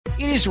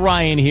It is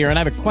Ryan here, and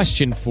I have a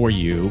question for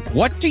you.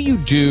 What do you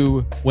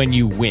do when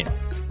you win?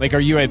 Like, are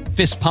you a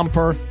fist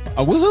pumper,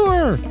 a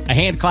woohooer, a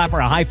hand clapper,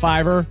 a high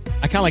fiver?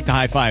 I kind of like the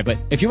high five, but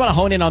if you want to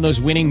hone in on those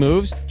winning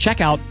moves,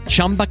 check out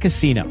Chumba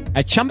Casino.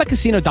 At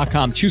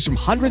ChumbaCasino.com, choose from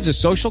hundreds of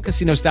social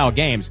casino-style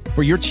games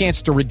for your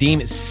chance to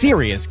redeem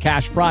serious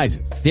cash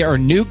prizes. There are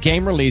new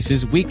game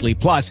releases weekly,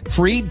 plus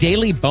free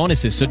daily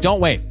bonuses. So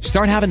don't wait.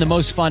 Start having the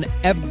most fun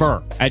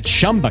ever at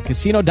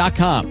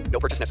ChumbaCasino.com.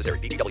 No purchase necessary.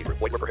 VGW Group.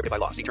 Void where prohibited by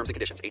law. See terms and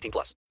conditions.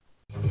 18+.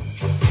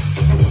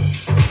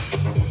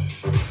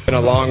 Been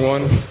a long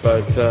one,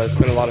 but it's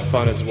been a lot of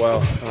fun as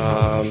well.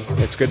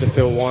 It's good to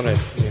feel wanted.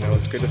 You know,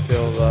 it's good to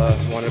feel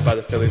wanted by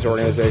the Phillies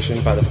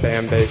organization, by the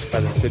fan base,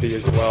 by the city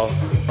as well.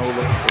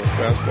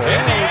 Fastball.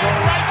 In the air,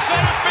 right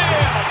center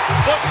field.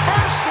 The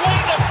first one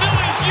in the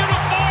Phillies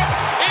uniform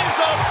is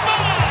a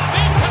bomb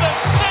into the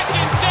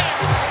second deck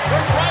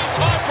for Bryce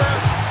Harper,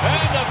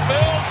 and the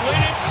Phils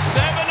lead it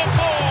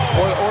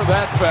 7-4. Or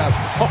that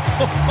fastball.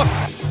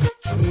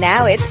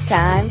 Now it's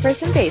time for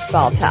some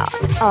baseball talk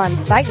on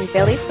Fightin'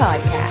 Phillies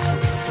podcast.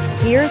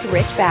 Here's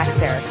Rich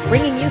Baxter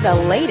bringing you the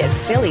latest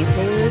Phillies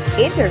news,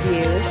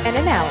 interviews, and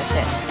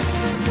analysis.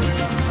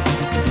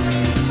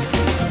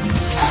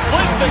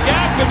 Split the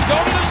gap and go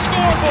to the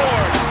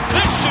scoreboard.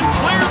 This should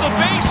clear the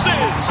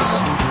bases.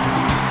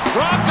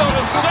 Bronco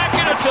to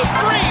second. It's a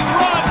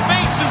 3-run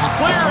bases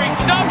clearing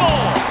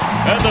double.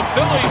 And the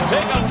Phillies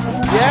take a...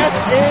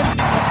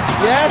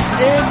 Yes,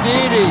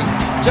 indeedy.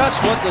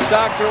 Just what the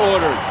doctor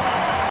ordered.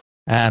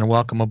 And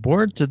welcome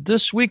aboard to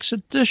this week's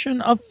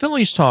edition of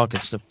Phillies Talk.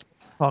 It's the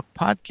Talk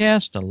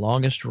Podcast, the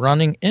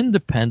longest-running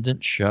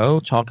independent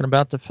show talking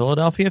about the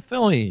Philadelphia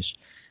Phillies.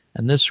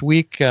 And this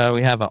week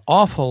we have an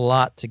awful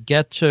lot to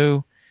get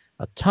to,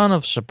 a ton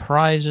of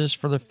surprises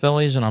for the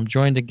Phillies, and I'm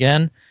joined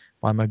again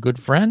by my good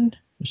friend,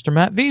 Mr.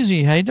 Matt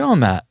Veasey. How you doing,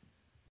 Matt?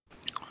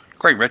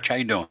 Great, Rich. How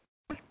you doing?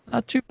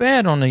 Not too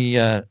bad on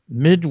the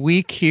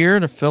midweek here.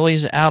 The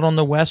Phillies out on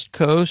the West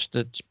Coast.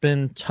 It's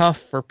been tough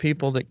for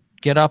people that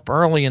get up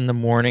early in the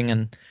morning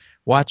and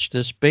watch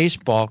this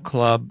baseball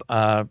club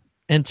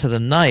into the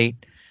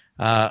night.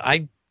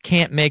 I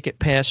can't make it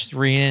past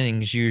 3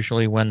 innings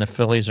usually when the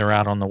Phillies are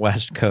out on the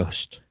West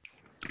Coast.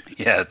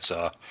 Yeah, it's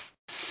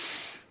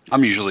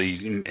I'm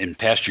usually, in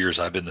past years,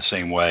 I've been the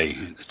same way.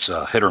 It's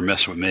hit or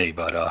miss with me,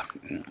 but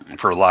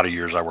for a lot of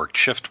years I worked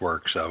shift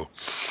work, so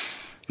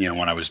you know,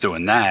 when I was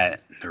doing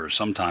that, there were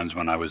some times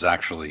when I was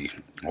actually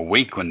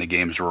awake when the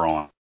games were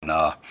on.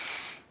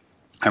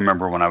 I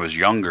remember when I was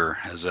younger,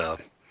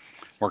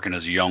 working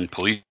as a young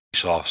police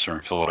officer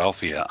in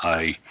Philadelphia,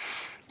 I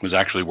was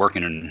actually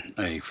working in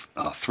a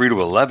 3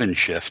 to 11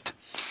 shift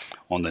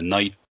on the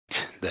night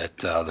that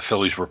the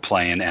Phillies were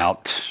playing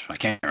out. I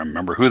can't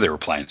remember who they were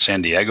playing,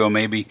 San Diego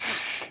maybe.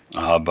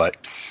 But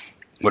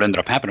what ended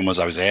up happening was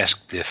I was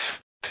asked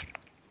if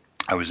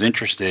I was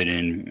interested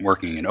in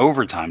working in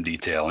overtime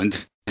detail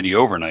into the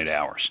overnight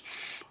hours.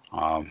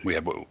 We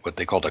had what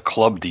they called a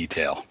club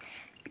detail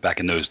back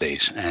in those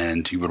days,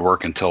 and you would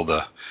work until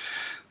the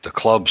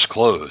clubs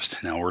closed.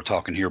 Now we're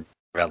talking here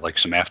about like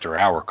some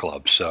after-hour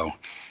clubs, so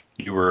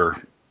you were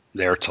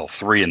there till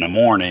 3 in the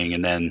morning,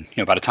 and then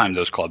by the time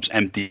those clubs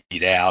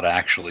emptied out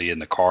actually,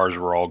 and the cars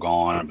were all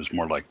gone, it was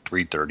more like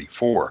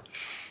 3:34.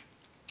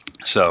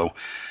 So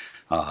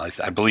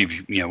I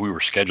believe we were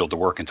scheduled to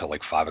work until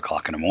like 5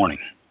 o'clock in the morning.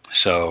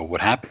 So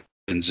what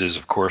happens is,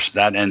 of course,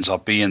 that ends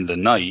up being the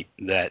night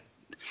that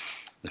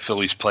the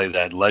Phillies play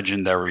that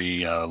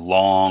legendary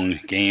long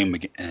game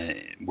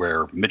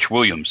where Mitch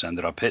Williams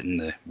ended up hitting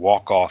the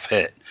walk-off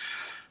hit.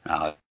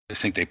 I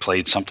think they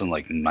played something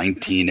like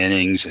 19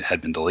 innings. It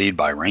had been delayed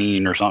by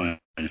rain or something.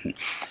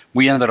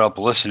 We ended up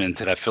listening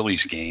to that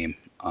Phillies game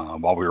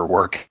while we were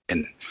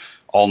working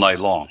all night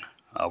long,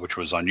 which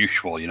was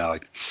unusual. I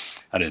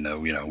didn't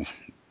know,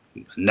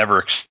 never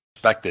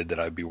expected that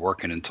I'd be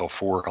working until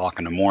 4 o'clock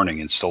in the morning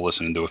and still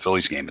listening to a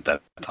Phillies game at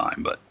that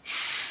time. But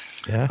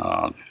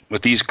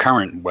with these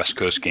current West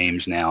Coast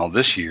games now,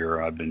 this year,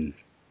 I've been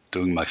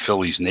doing my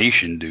Phillies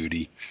Nation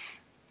duty.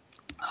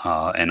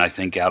 And I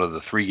think out of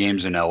the 3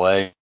 games in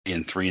L.A.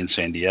 and 3 in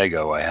San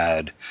Diego, I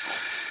had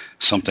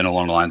something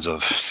along the lines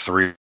of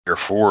 3 or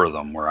 4 of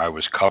them where I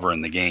was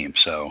covering the game.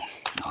 So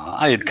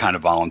I had kind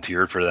of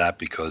volunteered for that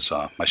because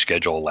my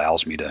schedule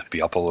allows me to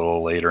be up a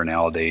little later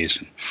nowadays.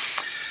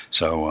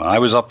 So I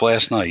was up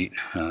last night,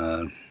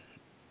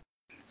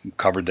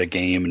 covered the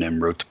game, and then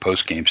wrote the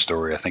post-game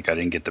story. I think I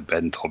didn't get to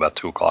bed until about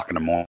 2 o'clock in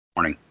the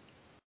morning.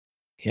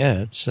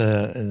 Yeah,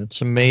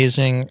 it's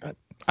amazing.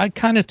 I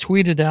kind of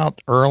tweeted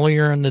out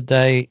earlier in the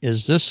day,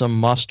 is this a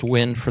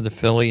must-win for the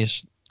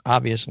Phillies?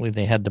 Obviously,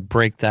 they had to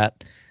break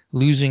that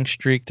losing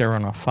streak. They're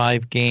on a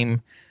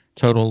 5-game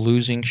total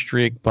losing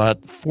streak,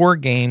 but 4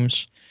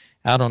 games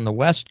out on the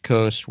West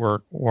Coast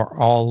were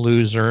all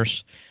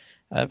losers.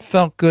 It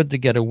felt good to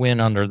get a win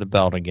under the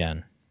belt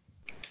again.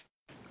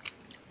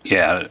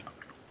 Yeah,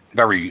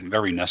 very,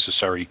 very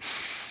necessary,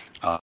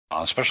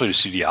 especially to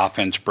see the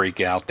offense break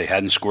out. They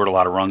hadn't scored a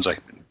lot of runs. I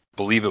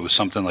believe it was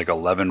something like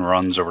 11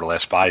 runs over the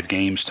last 5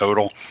 games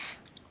total.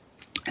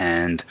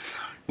 And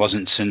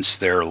wasn't since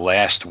their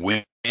last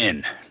win,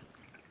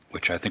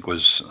 which I think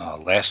was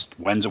last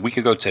Wednesday, a week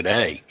ago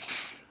today.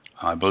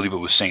 I believe it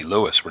was St.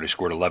 Louis where they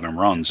scored 11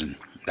 runs, and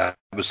that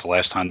was the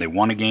last time they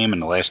won a game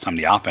and the last time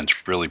the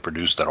offense really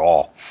produced at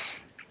all.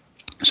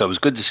 So it was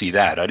good to see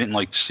that. I didn't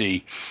like to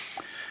see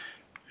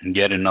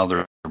yet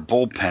another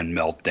bullpen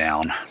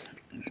meltdown,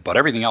 but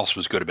everything else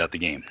was good about the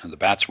game. The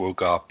bats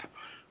woke up.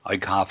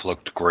 Eichhoff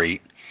looked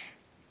great.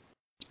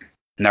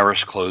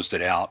 Neris closed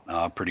it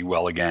out pretty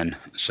well again.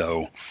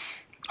 So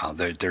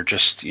they're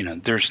just,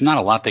 there's not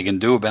a lot they can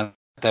do about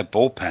that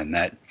bullpen.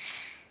 That,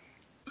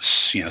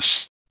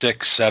 6th,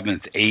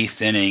 7th,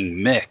 8th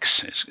inning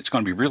mix. It's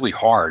going to be really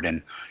hard,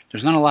 and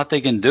there's not a lot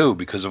they can do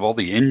because of all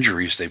the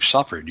injuries they've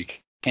suffered. You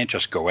can't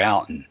just go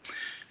out and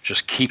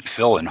just keep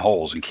filling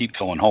holes.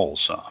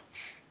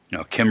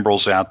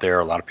 Kimbrel's out there.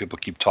 A lot of people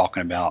keep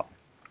talking about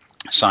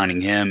signing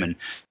him, and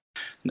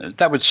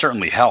that would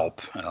certainly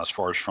help as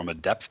far as from a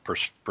depth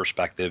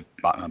perspective,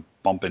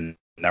 bumping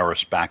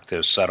Neris back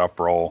to setup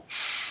role.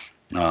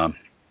 So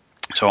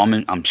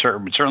would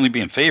certainly be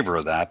in favor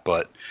of that,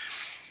 but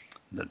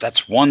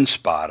that's one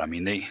spot. I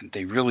mean,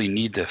 they really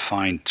need to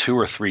find 2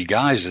 or 3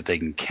 guys that they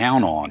can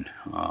count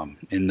on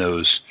in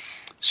those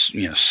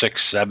 6th,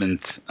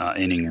 7th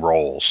inning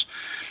roles.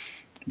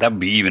 That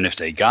would be even if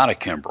they got a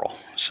Kimbrel.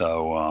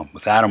 So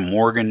with Adam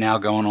Morgan now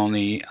going on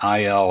the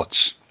IL,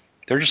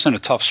 they're just in a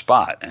tough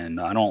spot, and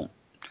I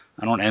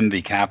don't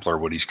envy Kapler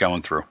what he's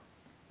going through.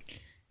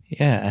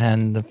 Yeah,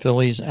 and the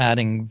Phillies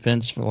adding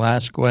Vince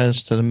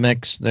Velasquez to the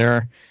mix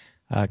there,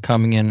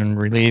 coming in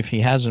relief. He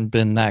hasn't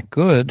been that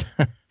good,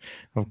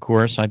 of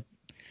course.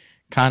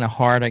 Kind of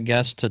hard, I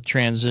guess, to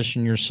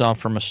transition yourself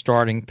from a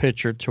starting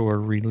pitcher to a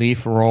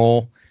relief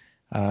role.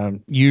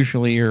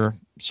 Usually you're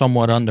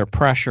somewhat under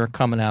pressure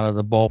coming out of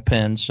the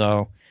bullpen,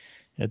 so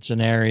it's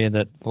an area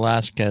that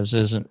Velasquez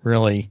isn't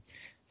really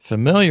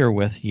familiar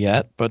with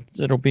yet, but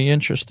it'll be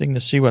interesting to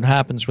see what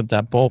happens with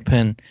that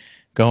bullpen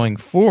going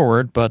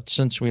forward. But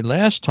since we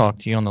last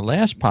talked to you on the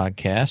last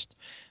podcast,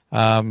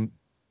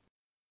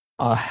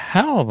 a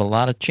hell of a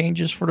lot of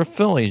changes for the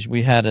Phillies.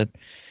 We had a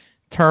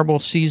terrible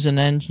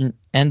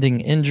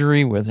season-ending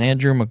injury with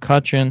Andrew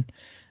McCutchen,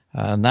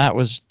 and that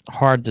was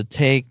hard to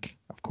take,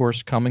 of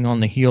course, coming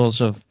on the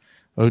heels of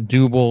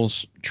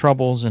Odubel's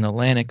troubles in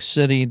Atlantic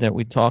City that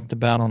we talked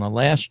about on the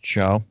last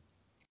show.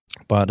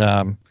 But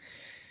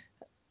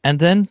and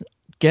then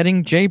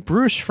getting Jay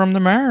Bruce from the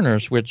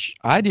Mariners, which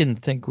I didn't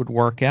think would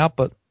work out,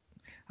 but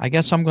I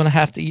guess I'm going to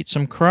have to eat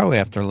some crow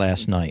after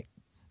last night.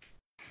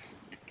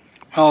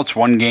 Well, it's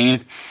one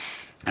game,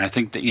 and I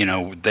think that,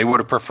 they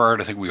would have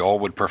preferred, I think we all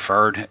would have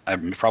preferred,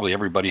 probably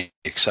everybody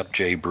except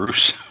Jay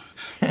Bruce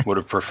would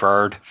have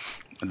preferred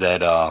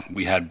that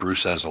we had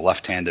Bruce as a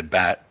left-handed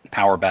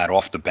power bat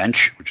off the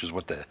bench, which is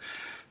what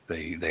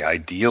they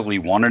ideally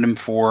wanted him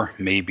for.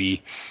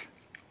 Maybe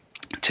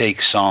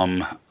take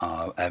some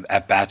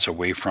at-bats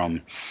away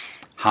from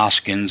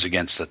Hoskins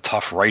against a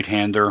tough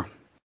right-hander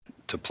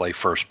to play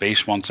first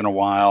base once in a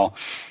while.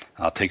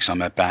 Take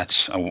some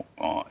at-bats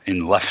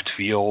in left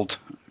field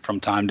from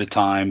time to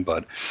time,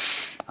 but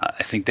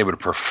I think they would have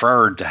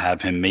preferred to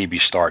have him maybe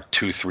start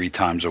 2-3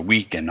 times a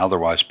week and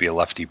otherwise be a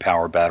lefty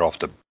power bat off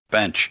the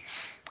bench.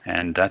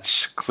 And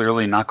that's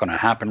clearly not going to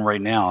happen right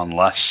now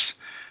unless,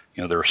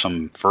 there are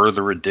some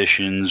further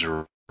additions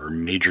or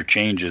major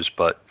changes.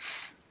 But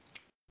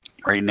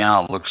right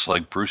now it looks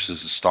like Bruce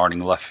is the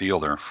starting left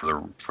fielder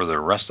for the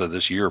rest of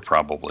this year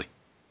probably.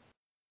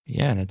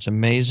 Yeah, and it's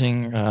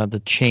amazing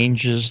the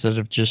changes that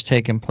have just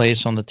taken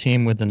place on the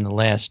team within the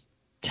last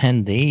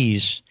 10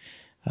 days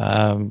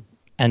and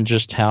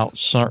just how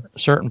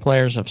certain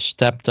players have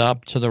stepped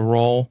up to the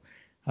role.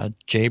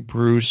 Jay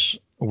Bruce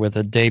with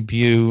a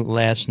debut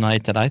last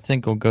night that I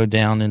think will go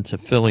down into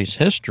Phillies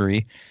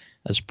history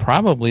as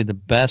probably the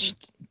best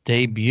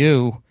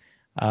debut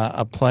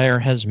a player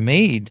has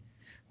made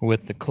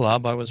with the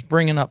club. I was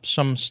bringing up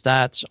some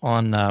stats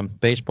on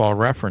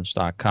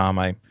baseballreference.com.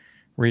 I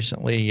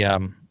recently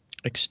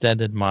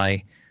extended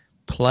my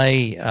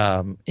play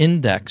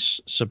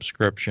index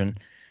subscription,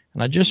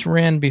 and I just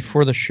ran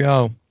before the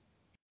show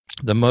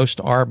the most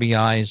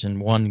RBIs in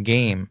one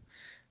game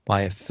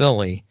by a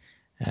Philly.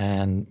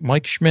 And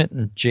Mike Schmidt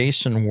and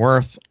Jason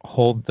Worth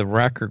hold the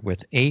record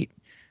with 8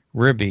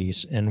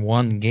 ribbies in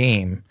one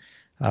game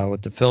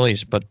with the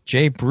Phillies. But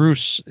Jay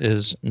Bruce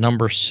is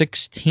number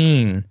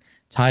 16,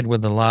 tied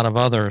with a lot of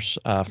others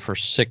for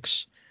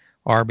 6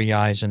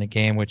 RBIs in a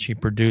game, which he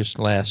produced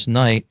last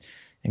night,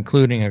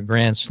 including a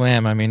grand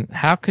slam. I mean,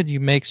 how could you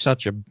make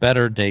such a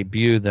better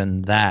debut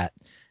than that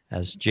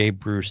as Jay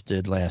Bruce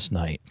did last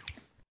night?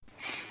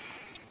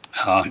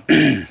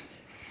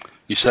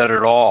 You said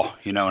it all,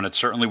 and it's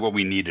certainly what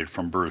we needed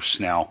from Bruce.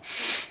 Now,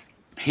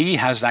 he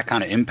has that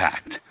kind of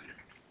impact.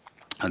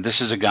 This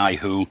is a guy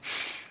who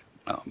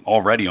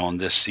already on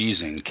this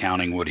season,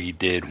 counting what he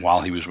did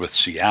while he was with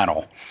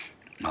Seattle,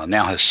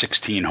 now has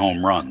 16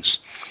 home runs.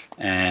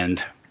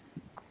 And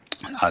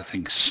I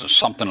think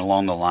something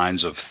along the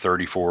lines of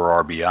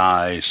 34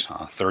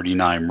 RBIs,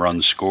 39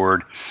 runs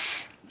scored.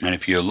 And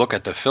if you look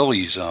at the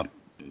Phillies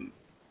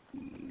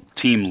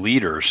team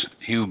leaders,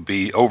 he would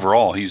be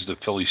overall. He's the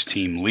Phillies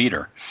team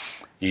leader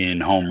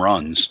in home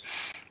runs.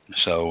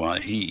 So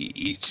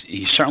he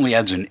certainly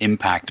adds an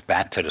impact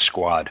bat to the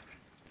squad.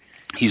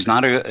 He's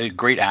not a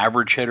great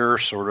average hitter,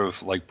 sort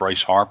of like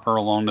Bryce Harper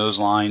along those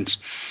lines.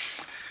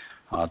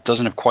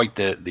 Doesn't have quite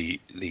the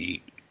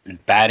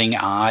batting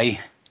eye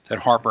that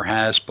Harper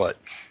has, but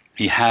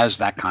he has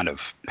that kind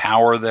of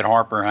power that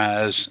Harper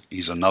has.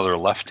 He's another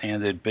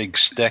left-handed big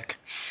stick.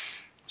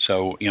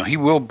 So, he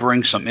will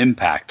bring some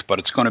impact, but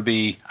it's going to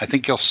be, I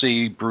think you'll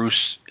see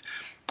Bruce,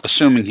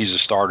 assuming he's a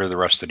starter the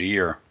rest of the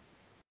year,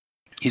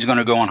 he's going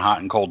to go on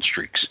hot and cold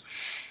streaks.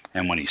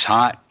 And when he's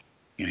hot,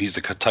 he's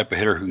the type of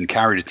hitter who can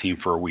carry the team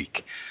for a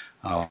week.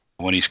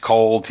 When he's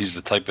cold, he's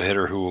the type of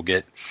hitter who will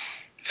get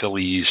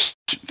Phillies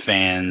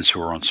fans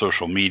who are on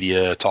social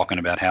media talking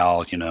about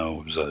how, it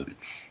was a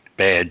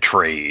bad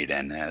trade,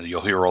 and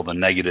you'll hear all the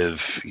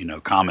negative,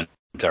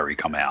 commentary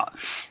come out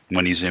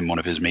when he's in one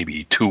of his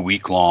maybe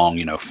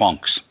 2-week-long,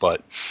 funks.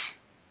 But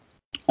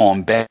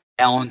on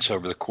balance,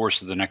 over the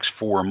course of the next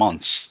 4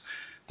 months,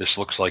 this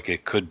looks like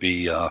it could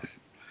be a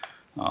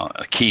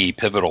key,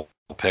 pivotal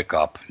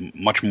pickup,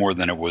 much more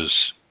than it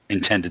was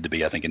intended to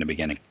be, I think, in the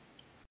beginning.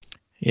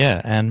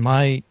 Yeah, and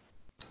my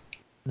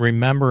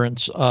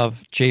remembrance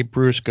of Jay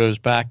Bruce goes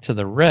back to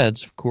the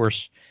Reds. Of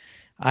course,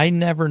 I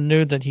never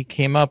knew that he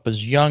came up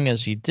as young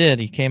as he did.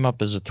 He came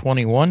up as a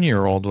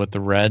 21-year-old with the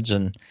Reds,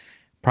 and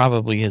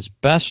probably his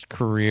best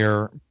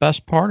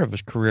part of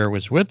his career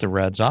was with the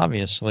Reds,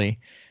 obviously.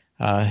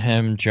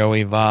 Him,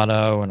 Joey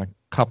Votto, and a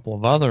couple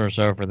of others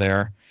over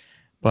there.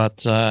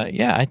 But,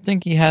 I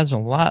think he has a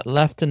lot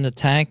left in the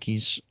tank.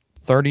 He's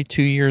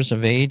 32 years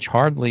of age.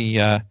 Hardly,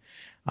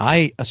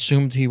 I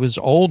assumed he was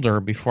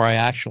older before I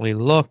actually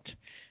looked.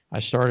 I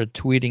started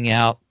tweeting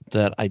out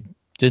that I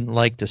didn't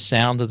like the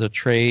sound of the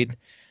trade,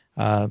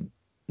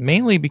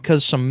 mainly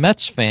because some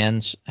Mets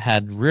fans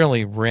had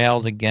really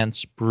railed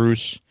against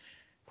Bruce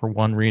for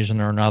one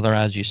reason or another.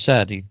 As you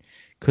said, he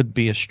could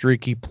be a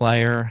streaky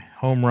player,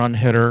 home run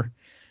hitter,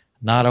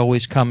 not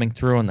always coming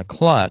through in the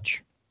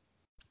clutch.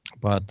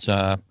 But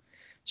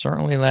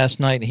certainly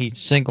last night he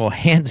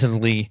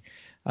single-handedly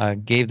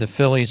gave the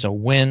Phillies a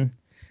win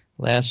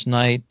last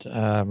night.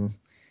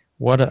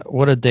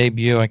 What a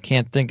debut. I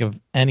can't think of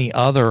any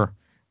other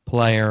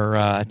player.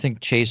 I think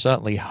Chase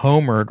Utley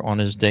homered on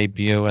his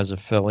debut as a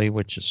Philly,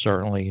 which is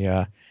certainly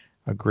a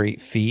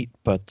great feat.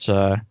 But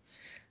to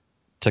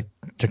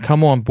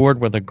come on board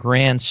with a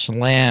grand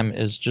slam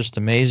is just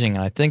amazing.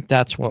 I think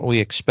that's what we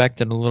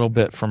expected a little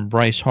bit from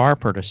Bryce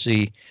Harper, to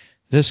see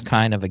this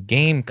kind of a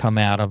game come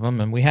out of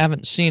him, and we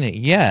haven't seen it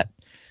yet.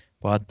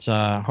 But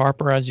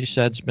Harper, as you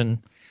said, has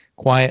been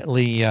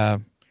quietly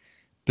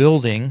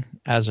building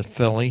as a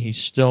Philly.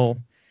 He's still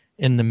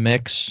in the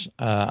mix,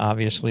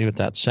 obviously, with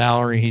that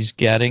salary he's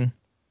getting,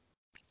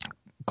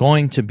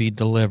 going to be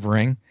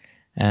delivering,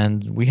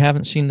 and we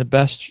haven't seen the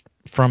best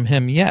from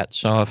him yet.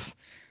 So if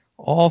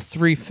all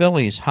three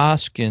Phillies,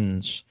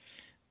 Hoskins,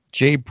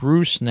 Jay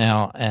Bruce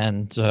now,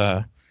 and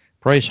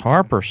Bryce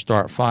Harper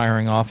start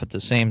firing off at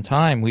the same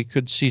time, we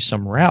could see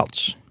some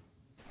routes.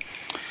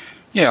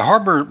 Yeah,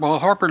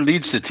 Harper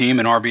leads the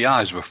team in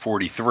RBIs with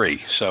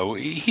 43, so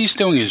he's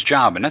doing his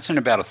job, and that's in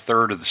about a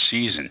third of the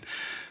season.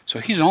 So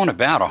he's on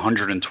about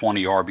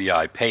 120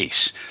 RBI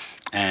pace.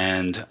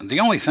 And the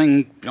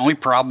only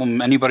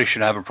problem anybody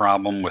should have a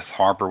problem with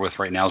Harper with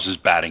right now is his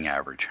batting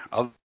average.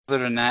 Other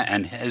than that,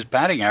 and his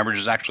batting average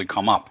has actually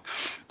come up.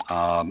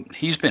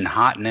 He's been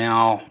hot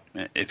now,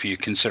 if you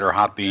consider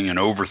hot being an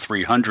over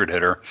 300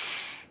 hitter,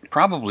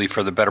 probably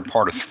for the better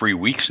part of 3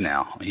 weeks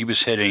now. He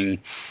was hitting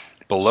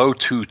below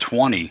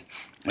 220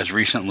 as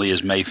recently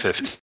as May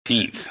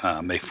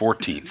 15th, May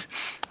 14th,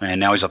 and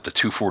now he's up to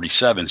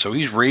 247. So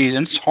he's raised,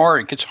 and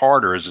it gets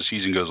harder as the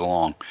season goes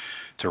along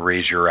to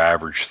raise your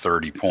average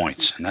 30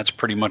 points, and that's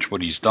pretty much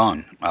what he's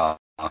done.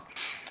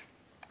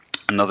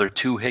 Another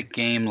 2-hit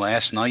game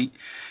last night.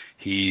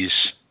 He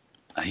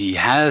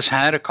has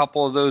had a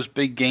couple of those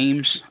big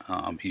games.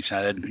 He's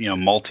had,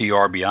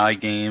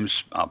 multi-RBI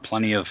games,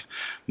 plenty of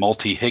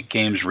multi-hit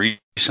games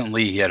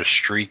recently. He had a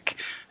streak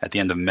at the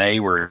end of May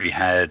where he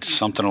had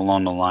something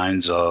along the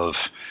lines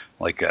of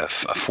like a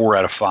 4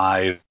 out of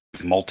 5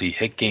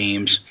 multi-hit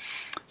games.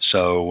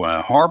 So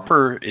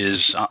Harper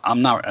is,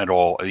 I'm not at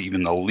all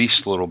even the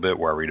least little bit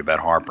worried about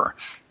Harper.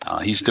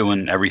 He's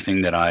doing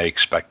everything that I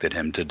expected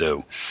him to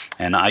do,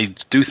 and I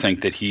do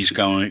think that he's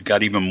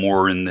got even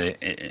more in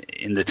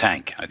the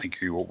tank. I think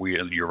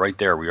you're right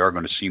there. We are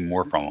going to see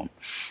more from him.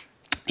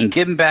 And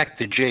getting back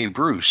to Jay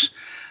Bruce,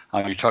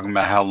 you're talking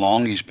about how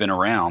long he's been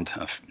around.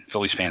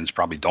 Phillies fans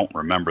probably don't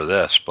remember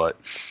this, but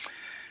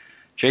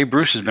Jay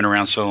Bruce has been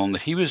around so long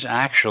that he was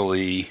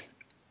actually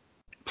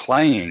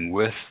playing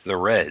with the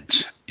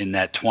Reds in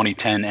that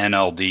 2010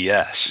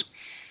 NLDS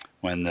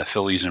when the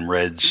Phillies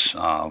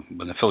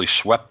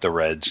swept the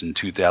Reds in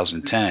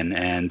 2010,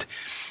 and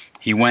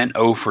he went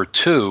 0 for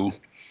 2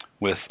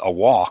 with a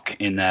walk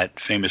in that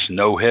famous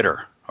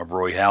no-hitter of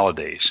Roy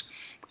Halladay's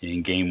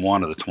in Game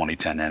 1 of the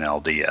 2010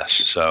 NLDS.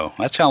 So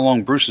that's how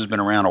long Bruce has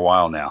been around, a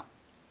while now.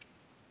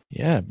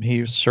 Yeah,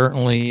 he was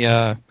certainly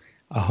a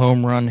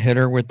home run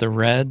hitter with the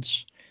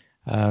Reds.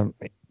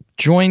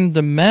 Joined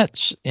the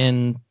Mets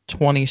in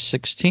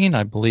 2016,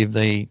 I believe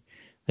they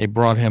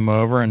brought him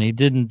over, and he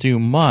didn't do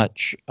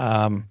much.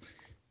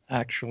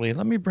 Actually,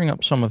 let me bring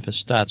up some of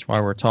his stats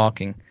while we're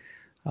talking.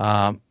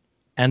 And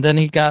then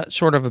he got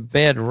sort of a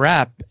bad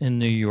rap in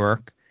New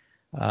York.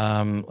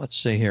 Let's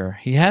see here.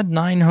 He had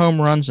 9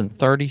 home runs and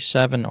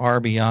 37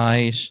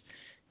 RBIs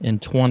in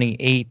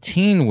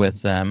 2018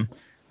 with them,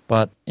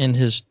 but in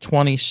his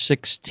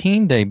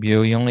 2016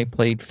 debut, he only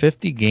played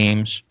 50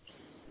 games,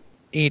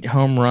 8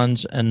 home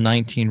runs, and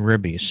 19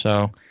 ribbies.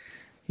 So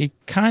he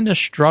kind of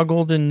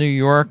struggled in New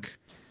York.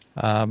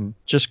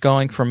 Just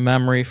going from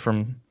memory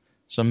from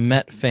some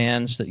Met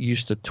fans that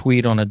used to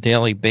tweet on a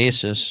daily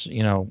basis,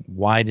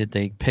 why did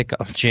they pick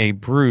up Jay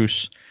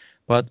Bruce?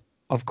 But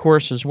of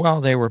course, as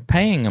well, they were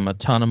paying him a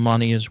ton of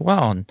money as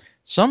well. And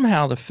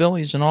somehow the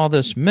Phillies in all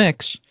this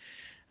mix,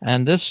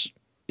 and this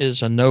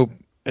is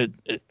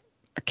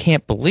I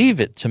can't believe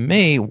it to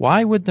me.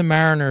 Why would the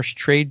Mariners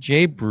trade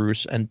Jay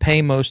Bruce and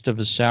pay most of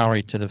his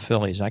salary to the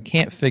Phillies? I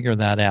can't figure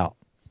that out.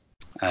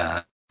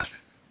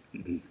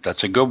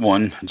 That's a good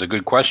one. It's a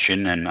good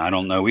question, and I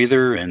don't know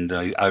either. And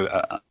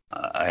I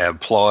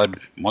applaud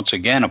Matt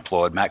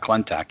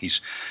Klentak. He's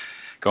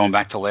going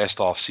back to last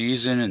off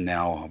season, and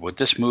now with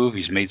this move,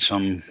 he's made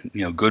some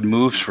good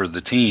moves for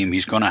the team.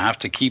 He's going to have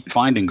to keep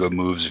finding good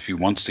moves if he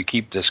wants to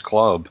keep this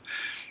club,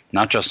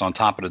 not just on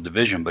top of the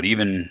division, but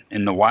even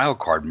in the wild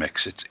card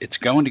mix. It's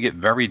going to get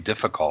very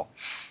difficult.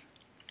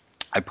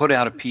 I put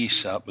out a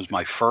piece. It was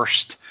my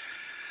first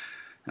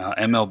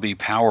MLB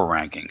power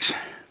rankings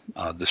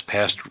this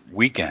past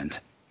weekend.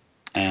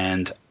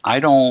 And I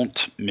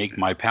don't make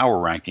my power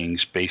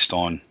rankings based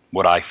on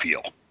what I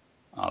feel.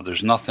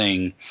 There's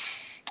nothing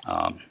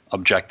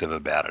objective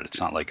about it. It's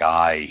not like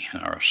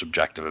or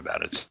subjective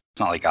about it. It's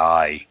not like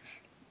I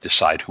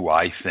decide who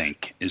I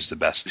think is the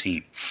best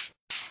team.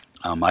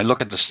 I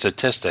look at the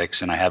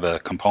statistics, and I have a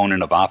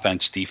component of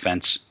offense,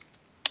 defense,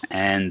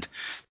 and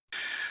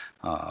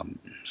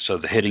so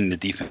the hitting, the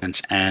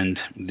defense,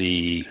 and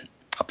the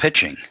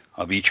pitching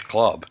of each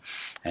club.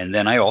 And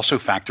then I also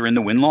factor in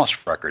the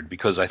win-loss record,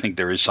 because I think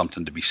there is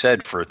something to be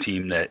said for a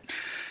team that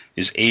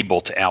is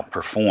able to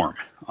outperform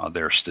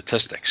their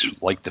statistics,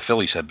 like the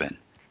Phillies have been.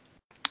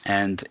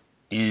 And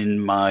in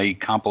my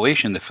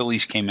compilation, the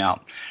Phillies came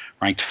out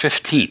ranked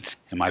 15th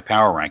in my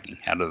power ranking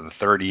out of the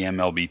 30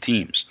 MLB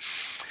teams.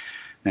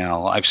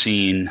 Now, I've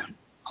seen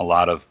a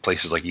lot of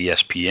places like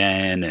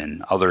ESPN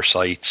and other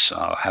sites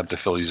have the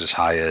Phillies as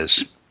high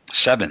as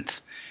 7th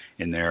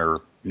in their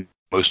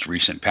most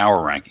recent power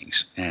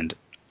rankings. And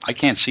I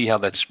can't see how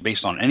that's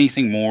based on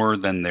anything more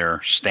than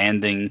their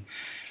standing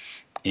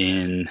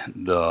in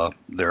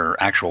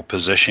their actual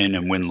position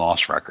and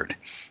win-loss record.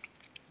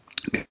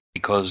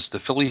 Because the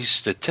Phillies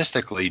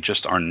statistically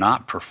just are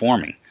not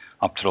performing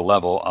up to the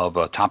level of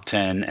a top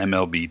 10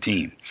 MLB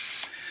team.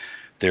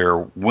 They're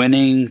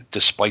winning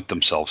despite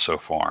themselves so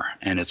far,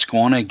 and it's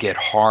going to get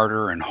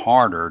harder and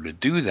harder to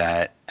do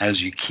that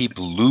as you keep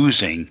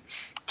losing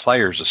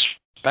players,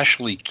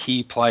 especially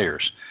key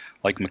players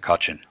like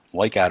McCutchen,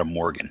 like Adam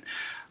Morgan.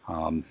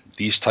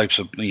 These types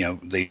of,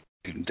 they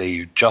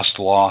just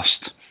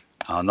lost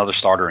another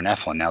starter in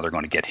Eflin. Now they're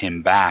going to get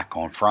him back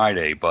on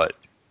Friday, but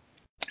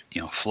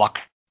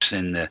flux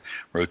in the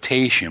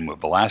rotation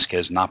with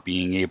Velasquez not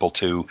being able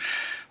to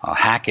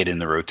hack it in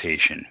the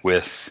rotation,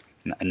 with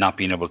not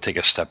being able to take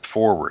a step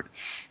forward.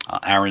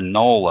 Aaron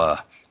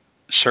Nola,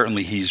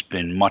 certainly he's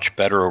been much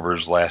better over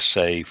his last,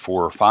 say,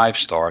 4 or 5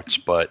 starts,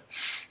 but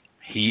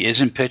he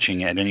isn't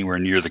pitching at anywhere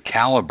near the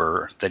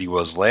caliber that he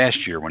was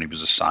last year when he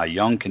was a Cy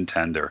Young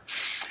contender.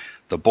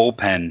 The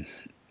bullpen,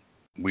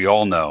 we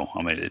all know,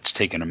 it's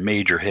taken a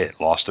major hit,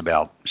 lost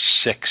about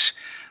 6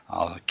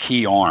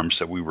 key arms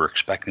that we were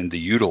expecting to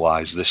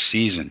utilize this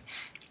season.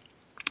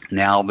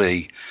 Now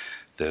the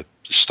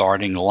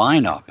starting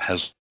lineup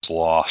has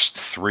lost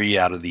 3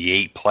 out of the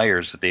 8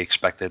 players that they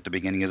expected at the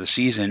beginning of the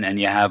season, and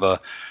you have a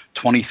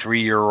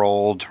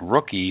 23-year-old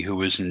rookie who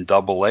was in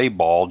Double-A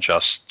ball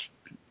just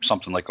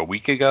something like a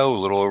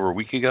little over a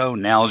week ago.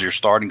 Now is your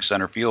starting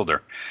center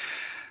fielder.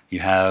 You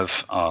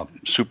have a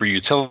super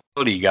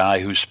utility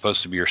guy who's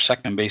supposed to be your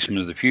second baseman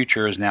of the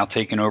future is now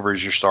taken over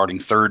as your starting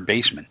third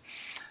baseman.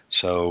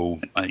 So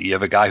you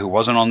have a guy who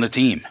wasn't on the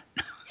team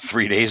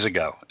 3 days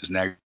ago is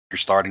now your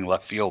starting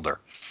left fielder.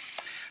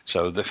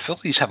 So the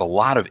Phillies have a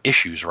lot of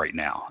issues right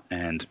now,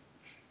 and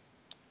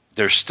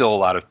there's still a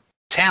lot of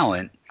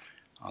talent.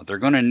 They're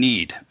going to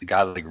need a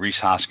guy like Rhys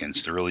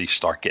Hoskins to really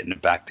start getting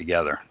it back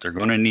together. They're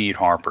going to need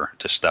Harper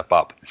to step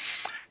up.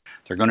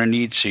 They're going to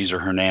need Cesar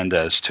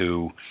Hernandez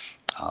to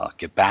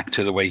get back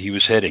to the way he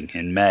was hitting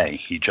in May.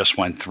 He just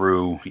went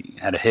through, he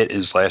had a hit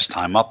his last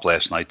time up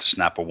last night to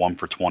snap a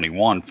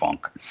 1-for-21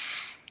 funk.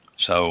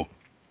 So,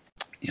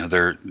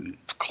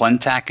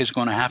 Klentak is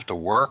going to have to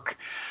work.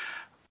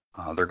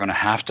 They're going to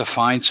have to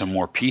find some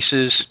more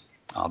pieces.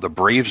 The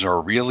Braves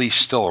are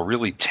still a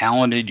really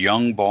talented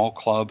young ball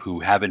club who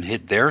haven't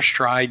hit their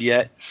stride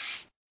yet.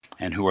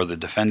 and who are the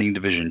defending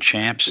division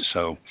champs.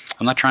 So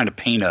I'm not trying to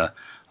paint a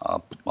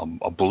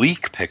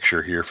bleak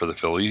picture here for the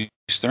Phillies.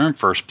 They're in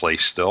first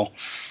place still,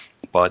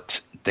 but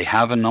they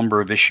have a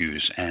number of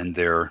issues, and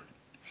they're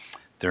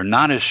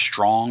not as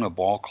strong a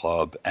ball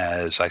club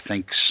as I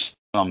think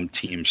some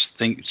teams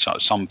think,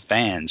 some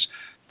fans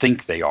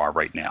think they are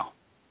right now.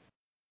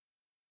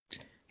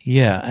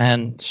 Yeah,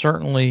 and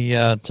certainly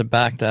to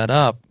back that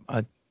up,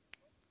 I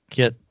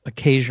get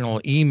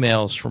occasional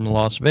emails from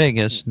Las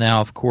Vegas.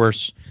 Now, of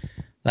course,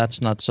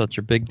 that's not such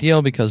a big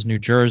deal because New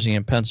Jersey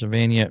and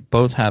Pennsylvania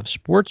both have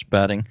sports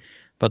betting,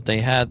 but they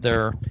had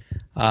their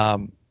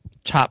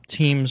top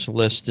teams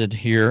listed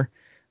here.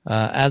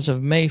 As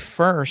of May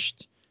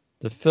 1st,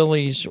 the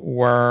Phillies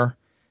were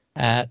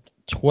at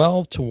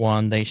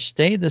 12-1. They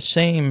stayed the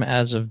same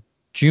as of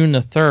June the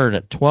 3rd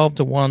at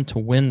 12-1 to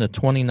win the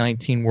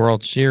 2019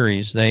 World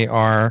Series. They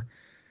are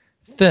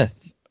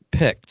fifth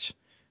picked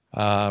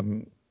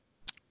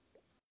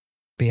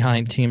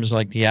behind teams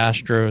like the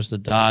Astros, the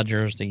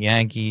Dodgers, the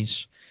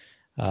Yankees.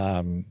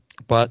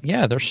 But,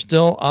 yeah, they're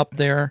still up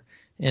there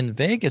in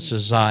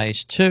Vegas's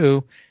eyes,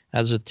 too,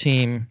 as a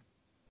team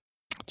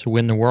to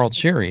win the World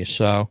Series.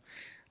 So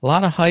a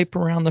lot of hype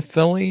around the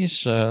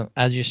Phillies.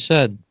 As you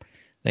said,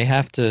 they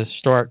have to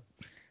start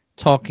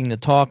talking the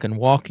talk and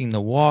walking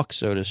the walk,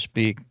 so to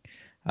speak,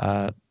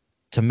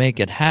 to make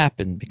it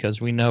happen, because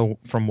we know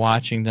from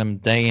watching them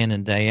day in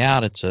and day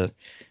out, it's a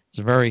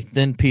very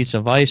thin piece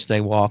of ice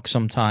they walk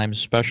sometimes,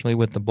 especially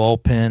with the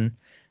bullpen,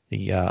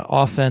 the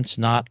offense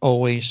not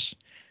always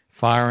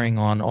firing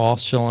on all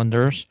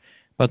cylinders.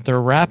 But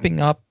they're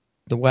wrapping up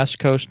the West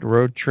Coast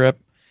road trip.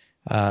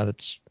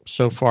 That's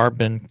so far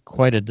been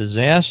quite a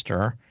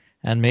disaster,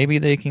 and maybe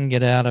they can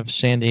get out of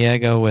San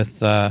Diego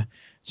with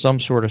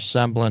some sort of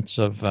semblance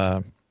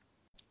of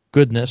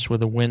goodness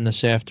with a win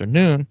this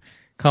afternoon.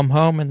 Come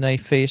home and they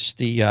face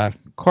the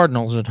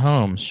Cardinals at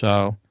home.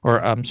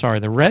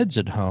 The Reds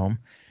at home.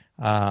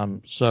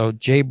 So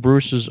Jay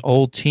Bruce's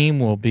old team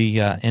will be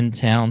in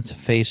town to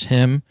face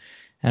him,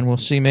 and we'll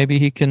see maybe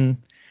he can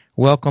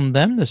welcome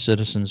them to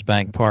Citizens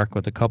Bank Park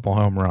with a couple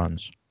home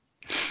runs.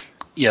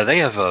 Yeah, they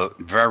have a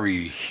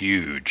very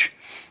huge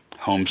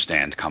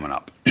homestand coming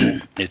up.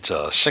 It's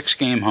a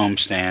 6-game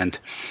homestand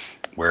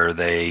where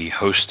they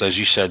host, as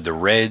you said, the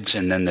Reds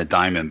and then the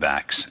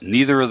Diamondbacks.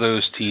 Neither of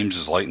those teams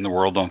is lighting the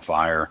world on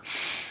fire.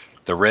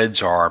 The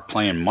Reds are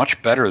playing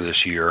much better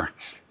this year.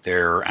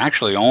 They're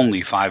actually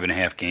only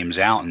 5.5 games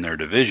out in their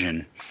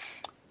division,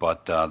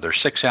 but they're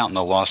 6 out in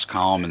the loss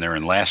column, and they're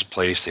in last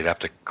place. They'd have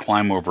to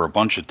climb over a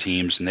bunch of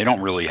teams, and they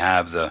don't really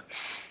have the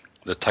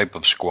type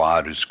of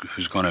squad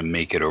who's going to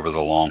make it over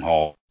the long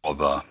haul of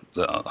the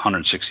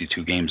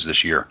 162 games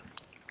this year.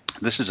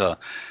 This is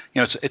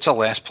it's a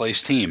last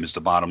place team is the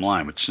bottom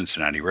line with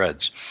Cincinnati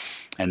Reds.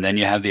 And then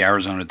you have the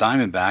Arizona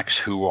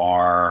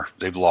Diamondbacks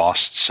they've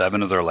lost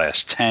 7 of their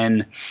last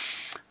 10.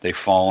 They've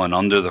fallen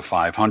under the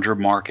 500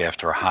 mark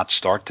after a hot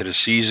start to the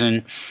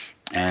season.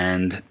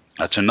 And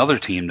that's another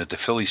team that the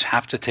Phillies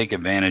have to take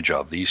advantage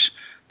of. These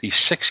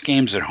 6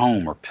 games at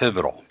home are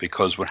pivotal,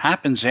 because what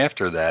happens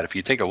after that, if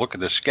you take a look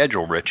at the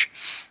schedule, Rich,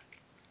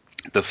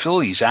 the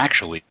Phillies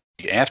actually,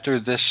 after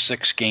this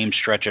 6-game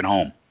stretch at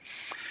home,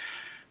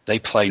 they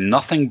play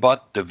nothing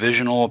but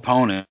divisional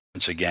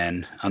opponents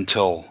again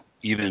until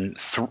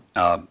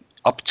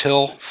up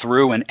till,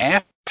 through, and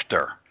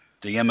after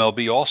the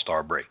MLB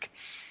All-Star break.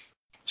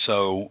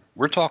 So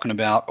we're talking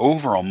about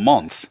over a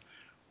month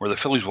where the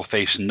Phillies will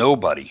face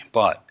nobody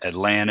but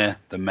Atlanta,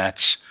 the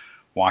Mets,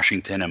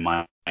 Washington,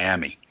 and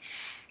Miami.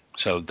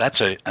 So that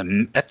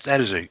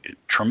is a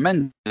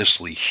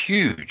tremendously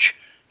huge,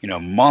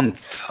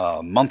 month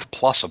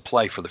plus of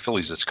play for the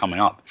Phillies that's coming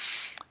up.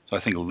 So I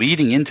think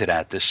leading into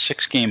that, this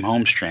 6-game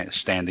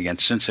homestand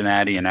against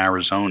Cincinnati and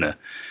Arizona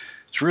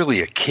is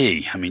really a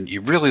key. I mean,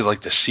 you really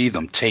like to see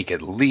them take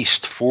at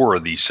least 4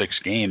 of these 6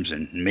 games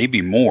and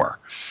maybe more.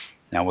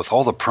 Now, with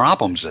all the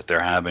problems that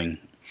they're having,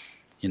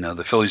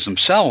 the Phillies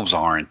themselves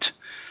aren't,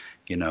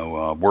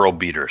 world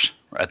beaters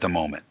at the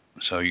moment.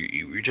 So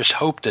you just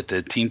hope that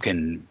the team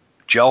can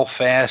gel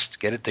fast,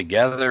 get it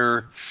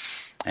together,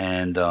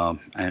 and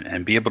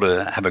be able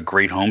to have a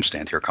great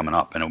homestand here coming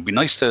up. And it would be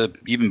nice to,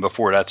 even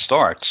before that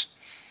starts,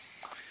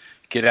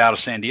 get out of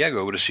San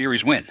Diego with a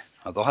series win.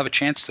 They'll have a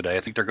chance today. I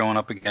think they're going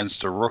up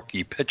against a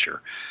rookie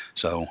pitcher.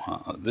 So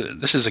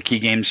this is a key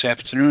game this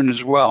afternoon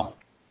as well.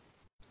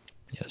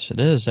 Yes, it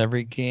is.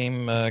 Every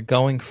game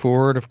going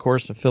forward, of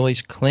course, the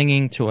Phillies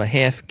clinging to a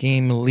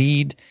half-game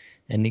lead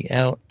in the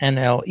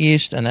NL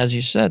East. And as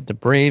you said, the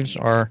Braves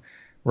are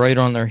right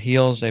on their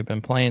heels. They've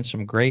been playing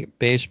some great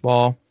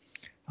baseball.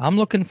 I'm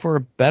looking for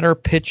a better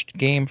pitched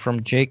game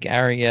from Jake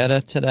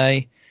Arrieta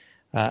today.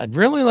 I'd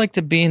really like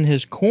to be in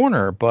his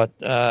corner, but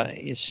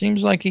it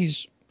seems like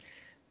he's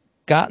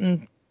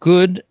gotten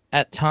good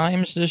at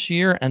times this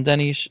year, and then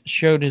he's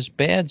showed his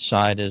bad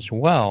side as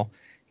well.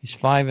 He's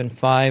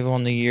 5-5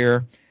 on the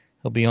year.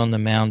 He'll be on the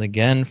mound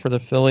again for the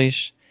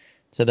Phillies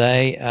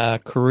today.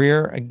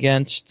 Career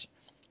against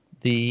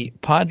The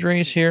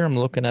Padres here, I'm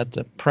looking at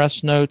the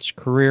press notes.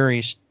 Career,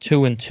 he's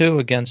 2-2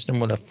 against them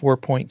with a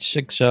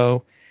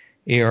 4.60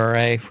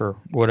 ERA for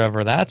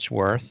whatever that's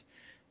worth.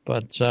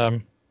 But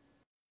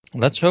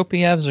let's hope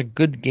he has a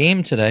good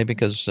game today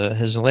because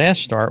his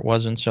last start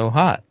wasn't so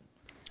hot.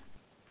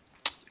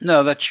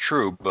 No, that's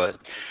true, but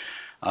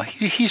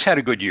he's had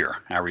a good year,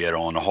 Arrieta,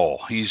 on the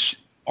whole. He's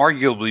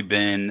arguably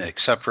been,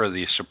 except for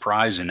the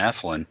surprise in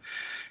Eflin,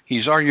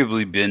 he's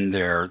arguably been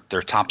their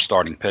top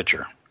starting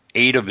pitcher.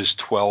 8 of his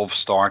 12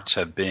 starts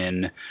have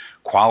been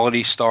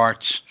quality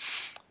starts.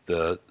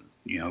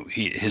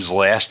 His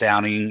last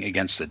outing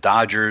against the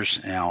Dodgers.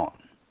 Now,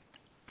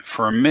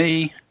 for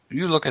me,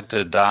 you look at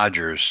the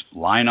Dodgers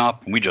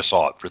lineup, and we just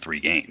saw it for 3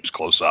 games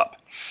close up.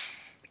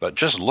 But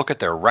just look at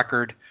their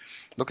record.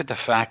 Look at the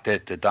fact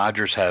that the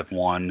Dodgers have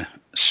won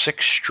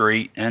 6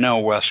 straight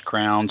NL West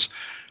crowns,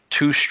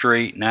 2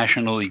 straight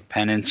National League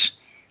pennants.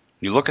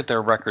 You look at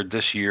their record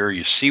this year,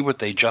 you see what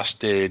they just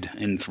did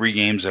in 3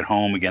 games at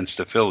home against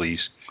the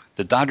Phillies.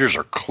 The Dodgers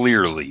are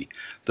clearly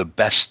the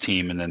best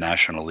team in the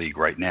National League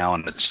right now,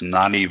 and it's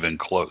not even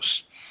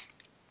close.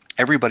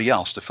 Everybody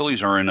else, the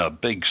Phillies are in a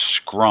big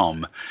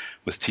scrum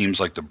with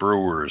teams like the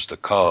Brewers, the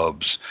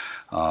Cubs,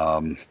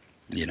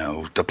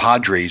 the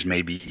Padres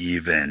maybe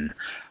even,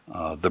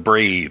 the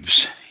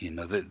Braves,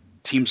 the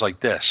teams like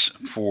this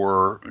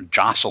for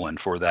jostling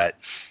for that,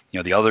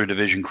 the other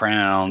division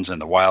crowns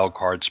and the wild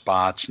card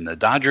spots. And the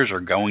Dodgers are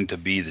going to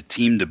be the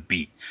team to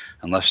beat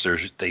unless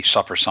they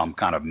suffer some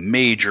kind of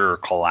major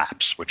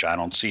collapse, which I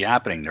don't see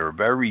happening. They're a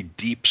very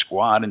deep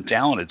squad and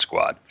talented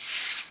squad.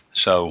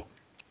 So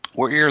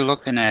what you're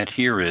looking at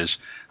here is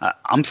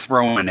I'm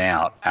throwing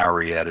out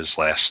Arrieta's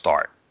last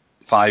start.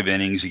 5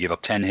 innings, he gave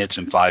up 10 hits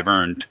and 5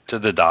 earned to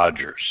the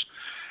Dodgers.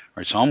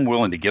 Right, so I'm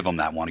willing to give him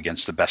that one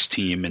against the best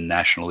team in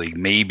National League,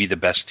 maybe the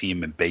best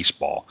team in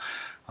baseball.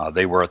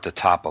 They were at the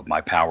top of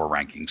my power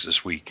rankings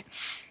this week.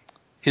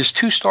 His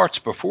 2 starts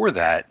before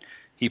that,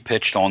 he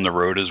pitched on the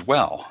road as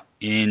well,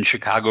 in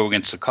Chicago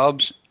against the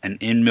Cubs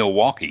and in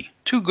Milwaukee.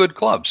 2 good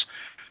clubs,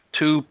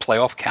 2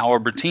 playoff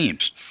caliber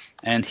teams.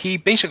 And he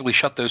basically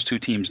shut those 2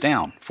 teams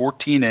down.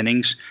 14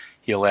 innings,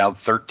 he allowed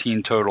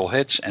 13 total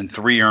hits and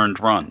 3 earned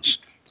runs.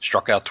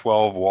 Struck out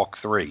 12, walked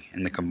 3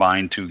 in the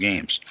combined 2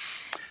 games.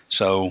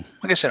 So,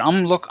 like I said,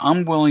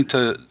 I'm willing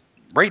to,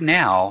 right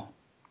now,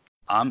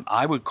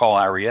 I would call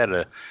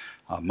Arrieta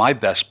my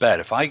best bet.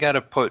 If I got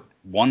to put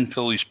one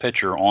Phillies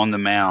pitcher on the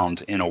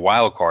mound in a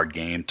wild card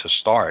game to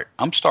start,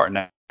 I'm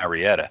starting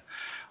Arrieta,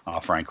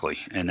 frankly,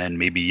 and then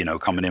maybe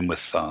coming in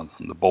with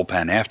the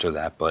bullpen after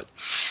that. But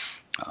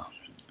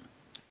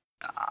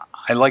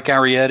I like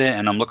Arrieta,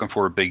 and I'm looking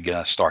for a big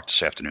start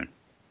this afternoon.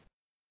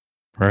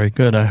 Very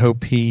good. I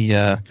hope he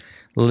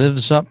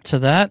lives up to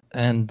that,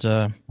 and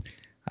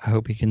I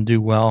hope he can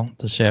do well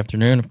this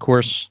afternoon. Of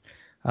course,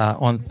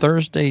 on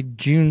Thursday,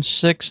 June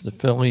 6th, the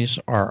Phillies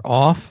are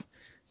off.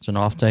 It's an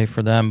off day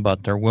for them,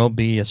 but there will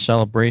be a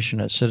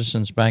celebration at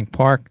Citizens Bank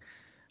Park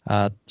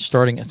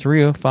starting at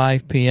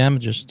 3:05 p.m.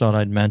 Just thought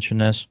I'd mention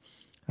this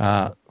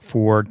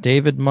for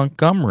David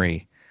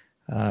Montgomery,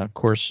 of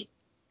course,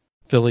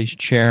 Phillies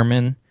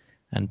chairman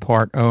and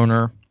part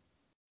owner.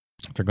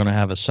 They're going to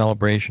have a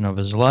celebration of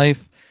his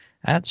life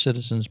at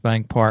Citizens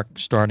Bank Park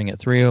starting at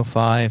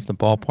 3:05. The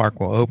ballpark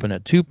will open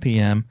at 2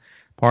 p.m.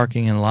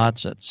 Parking and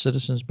lots at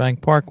Citizens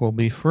Bank Park will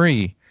be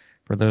free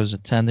for those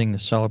attending the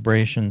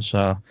celebration.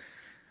 So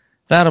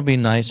that'll be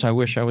nice. I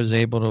wish I was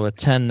able to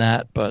attend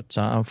that, but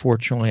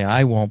unfortunately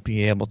I won't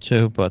be able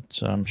to.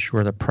 But I'm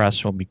sure the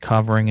press will be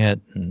covering it.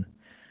 And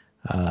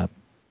of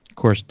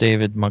course,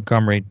 David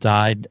Montgomery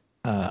died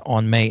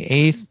on May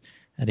 8th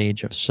at the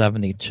age of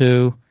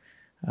 72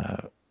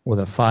 with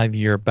a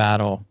 5-year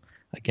battle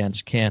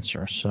against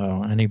cancer.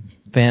 So any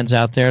fans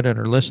out there that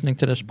are listening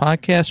to this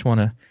podcast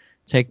want to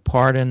take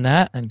part in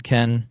that and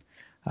can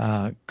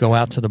go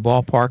out to the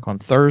ballpark on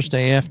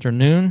Thursday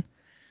afternoon,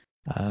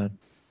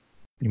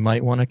 you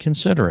might want to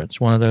consider it.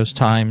 It's one of those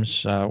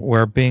times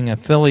where being a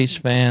Phillies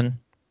fan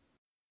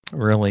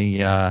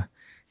really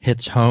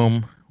hits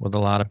home with a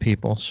lot of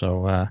people.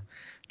 So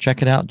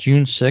check it out,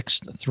 June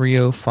 6th,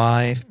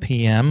 3:05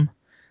 p.m.,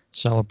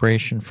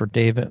 celebration for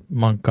David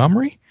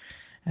Montgomery.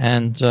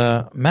 And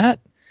Matt,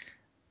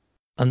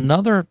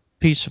 another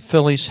piece of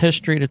Phillies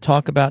history to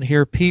talk about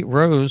here. Pete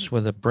Rose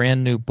with a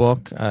brand new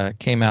book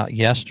came out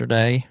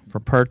yesterday for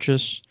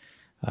purchase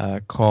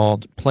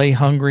called Play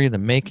Hungry, The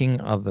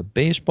Making of a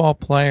Baseball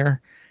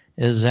Player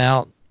is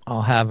out.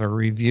 I'll have a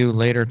review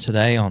later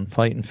today on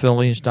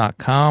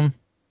fightingphillies.com.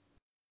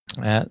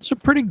 It's a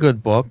pretty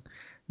good book.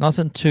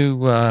 Nothing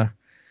too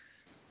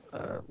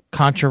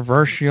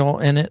controversial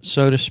in it,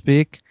 so to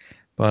speak,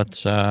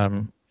 but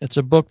it's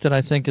a book that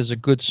I think is a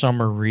good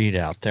summer read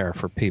out there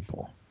for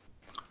people.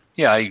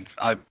 Yeah,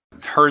 I've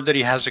heard that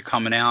he has it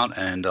coming out,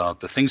 and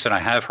the things that I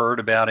have heard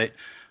about it,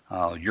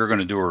 you're going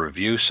to do a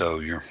review, so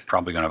you're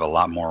probably going to have a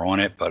lot more on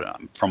it. But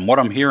from what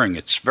I'm hearing,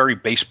 it's very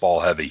baseball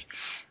heavy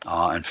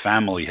and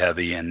family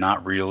heavy, and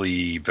not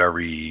really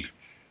very,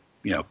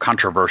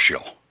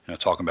 controversial.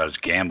 Talking about his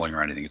gambling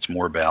or anything. It's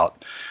more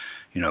about,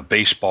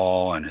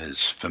 baseball and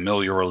his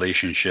familiar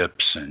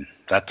relationships and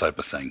that type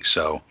of thing.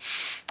 So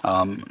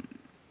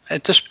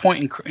at this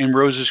point in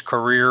Rose's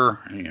career,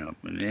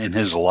 in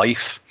his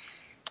life,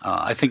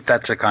 I think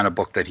that's the kind of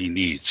book that he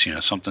needs.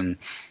 Something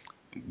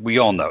we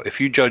all know. If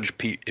you judge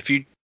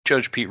Pete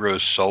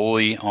Rose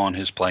solely on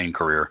his playing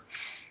career,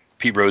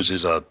 Pete Rose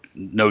is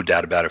no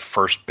doubt about it,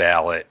 first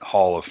ballot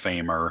Hall of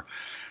Famer,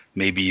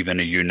 maybe even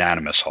a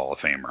unanimous Hall of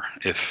Famer.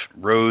 If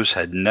Rose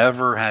had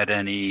never had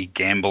any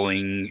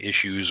gambling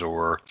issues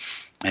or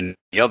any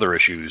other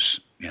issues,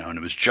 and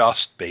it was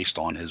just based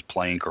on his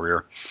playing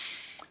career,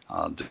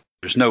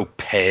 there's no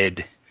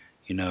ped,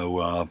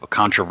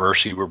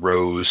 controversy with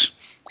Rose.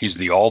 He's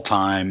the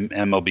all-time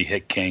MLB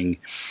hit king.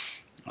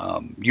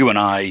 You and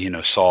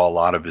I, saw a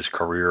lot of his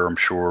career, I'm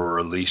sure, or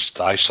at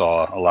least I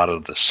saw a lot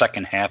of the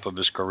second half of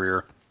his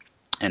career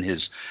and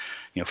his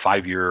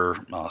 5-year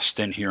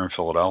stint here in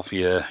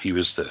Philadelphia. He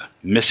was the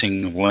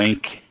missing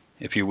link,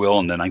 if you will,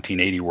 in the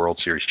 1980 World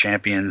Series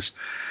champions,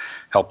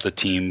 helped the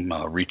team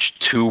reach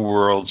 2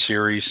 World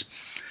Series.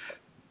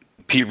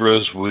 Pete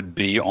Rose would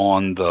be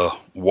on the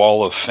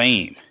Wall of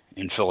Fame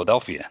in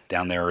Philadelphia,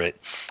 down there at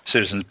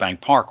Citizens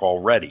Bank Park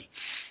already,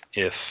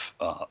 if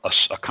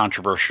a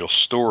controversial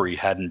story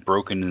hadn't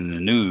broken in the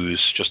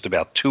news just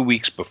about 2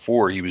 weeks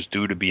before he was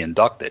due to be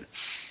inducted.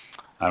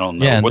 I don't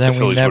know what the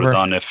Phillies would have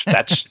done if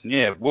that's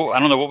well, I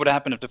don't know what would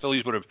happen if the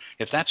Phillies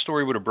if that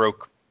story would have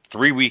broke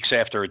 3 weeks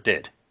after it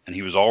did and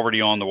he was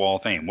already on the Wall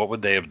of Fame. What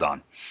would they have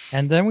done?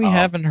 And then we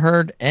haven't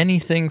heard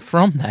anything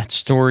from that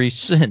story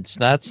since.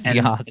 That's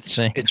the odd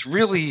thing. It's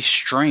really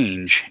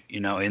strange,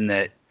 in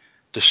that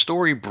the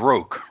story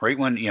broke right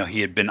when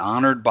he had been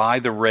honored by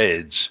the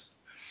Reds,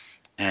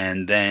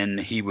 and then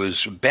he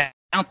was about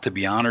to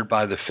be honored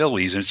by the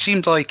Phillies, and it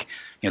seemed like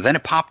then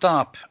it popped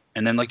up.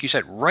 And then, like you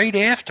said, right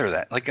after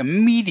that, like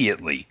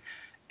immediately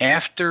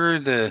after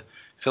the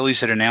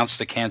Phillies had announced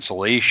the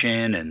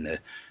cancellation and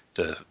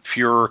the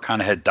furor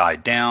kind of had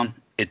died down,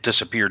 it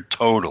disappeared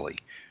totally.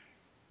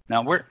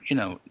 Now,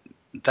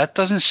 that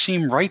doesn't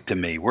seem right to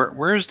me.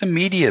 Where's the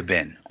media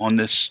been on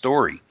this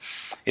story?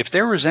 If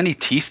there was any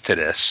teeth to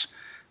this,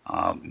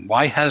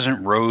 why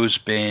hasn't this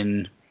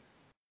been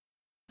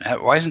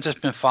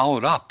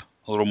followed up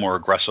a little more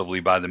aggressively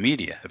by the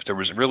media? If there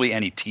was really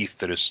any teeth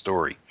to this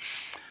story.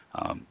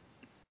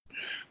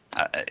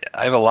 I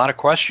have a lot of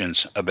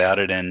questions about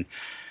it, and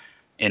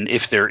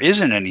if there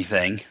isn't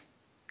anything,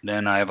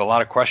 then I have a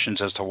lot of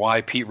questions as to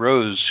why Pete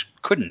Rose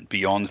couldn't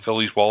be on the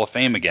Phillies Wall of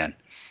Fame again.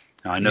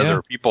 Now, I know there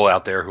are people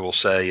out there who will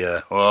say,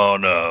 oh,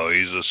 no,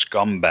 he's a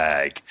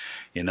scumbag,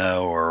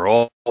 or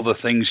all the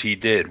things he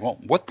did. Well,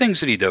 what things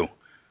did he do?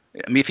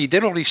 I mean, if he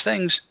did all these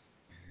things,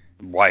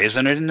 why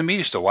isn't it in the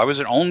media still? Why was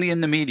it only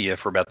in the media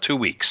for about 2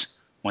 weeks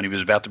when he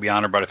was about to be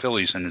honored by the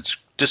Phillies, and it's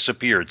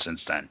disappeared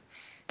since then?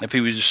 If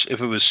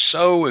it was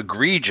so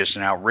egregious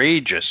and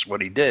outrageous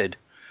what he did,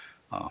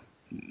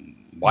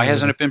 why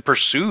hasn't it been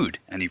pursued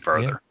any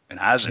further? It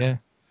hasn't. Yeah.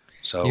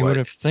 So you would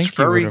have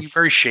it's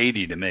very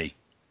shady to me.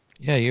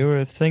 Yeah, you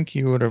would think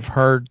you would have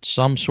heard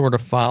some sort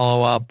of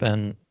follow-up,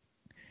 and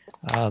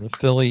the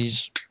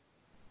Phillies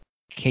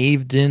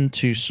caved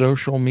into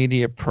social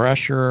media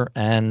pressure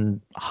and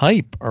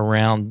hype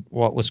around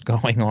what was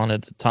going on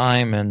at the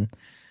time. And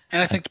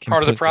I think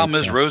part of the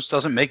problem is Rose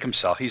doesn't make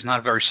himself. He's not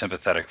a very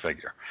sympathetic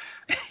figure.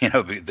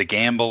 The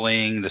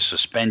gambling, the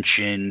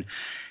suspension,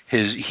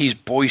 he's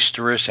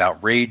boisterous,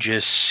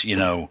 outrageous, he's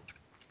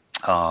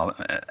kind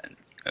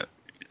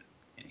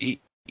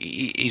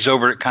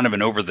of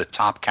an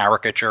over-the-top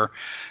caricature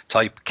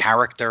type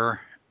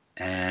character,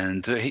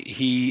 and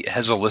he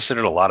has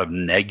elicited a lot of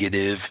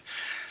negative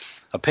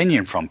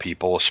opinion from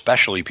people,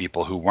 especially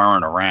people who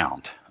weren't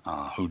around,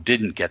 who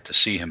didn't get to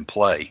see him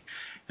play.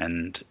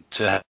 And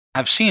to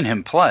have seen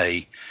him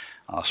play,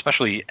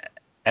 especially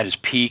at his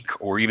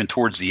peak or even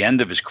towards the end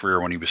of his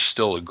career when he was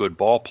still a good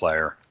ball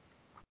player,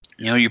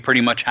 you pretty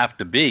much have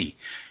to be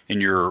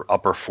in your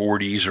upper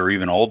 40s or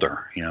even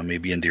older,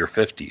 maybe into your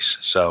 50s.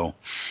 So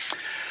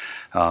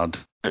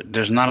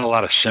there's not a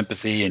lot of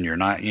sympathy, and we're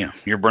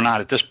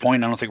not at this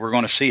point. I don't think we're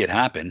going to see it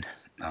happen.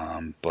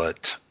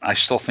 But I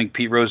still think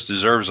Pete Rose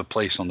deserves a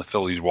place on the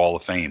Phillies Wall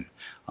of Fame.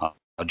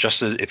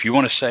 If you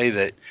want to say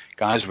that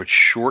guys with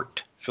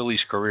short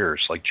Phillies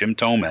careers like Jim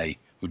Thome,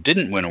 who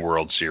didn't win a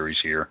World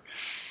Series here,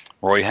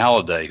 Roy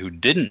Halladay, who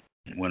didn't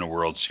win a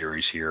World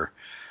Series here,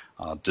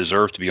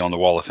 deserve to be on the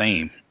Wall of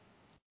Fame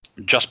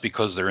just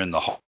because they're in the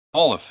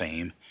Hall of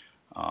Fame.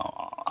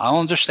 I'll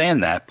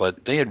understand that,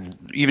 but they had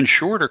even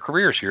shorter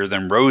careers here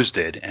than Rose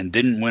did and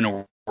didn't win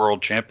a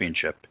World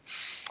Championship.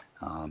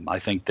 I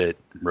think that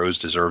Rose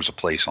deserves a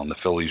place on the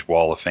Phillies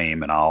Wall of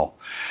Fame, and I'll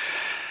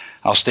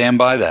stand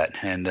by that,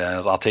 and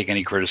I'll take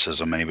any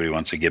criticism anybody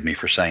wants to give me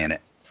for saying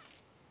it.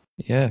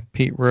 Yeah,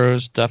 Pete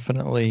Rose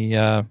definitely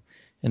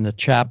in the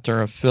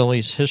chapter of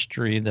Phillies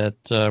history that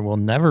will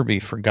never be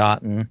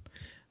forgotten,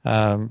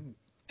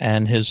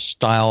 and his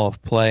style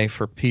of play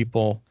for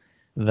people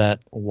that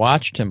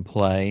watched him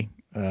play,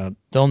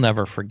 they'll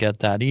never forget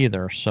that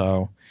either.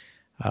 So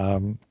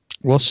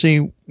we'll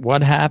see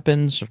what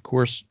happens. Of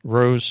course,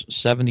 Rose,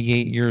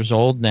 78 years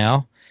old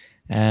now,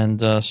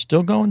 and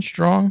still going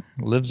strong.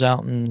 Lives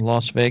out in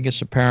Las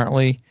Vegas,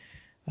 apparently.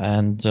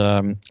 And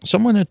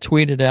someone had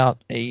tweeted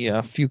out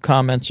a few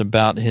comments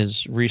about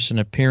his recent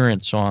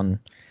appearance on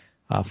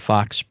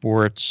Fox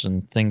Sports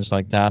and things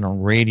like that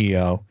on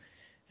radio.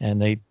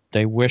 And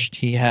they wished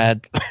he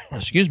had,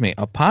 excuse me,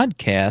 a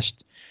podcast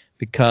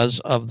because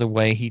of the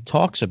way he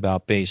talks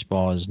about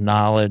baseball, his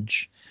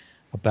knowledge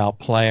about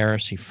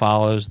players. He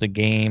follows the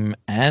game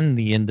and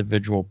the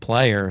individual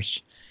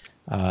players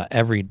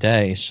every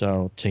day.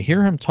 So to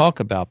hear him talk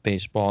about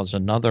baseball is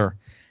another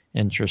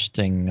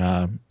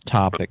interesting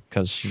topic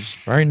because he's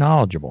very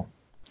knowledgeable.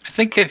 I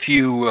think if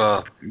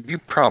you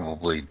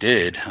probably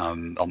did,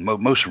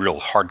 most real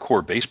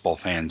hardcore baseball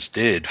fans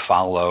did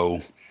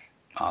follow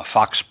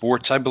Fox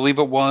Sports, I believe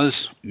it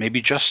was,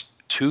 maybe just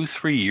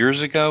 2-3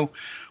 years ago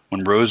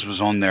when Rose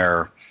was on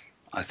there.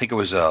 I think it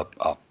was a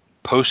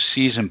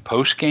postseason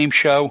post-game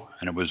show,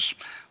 and it was,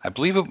 I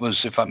believe it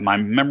was, if my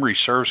memory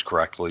serves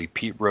correctly,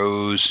 Pete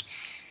Rose,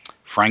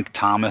 Frank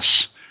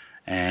Thomas,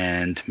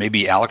 and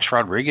maybe Alex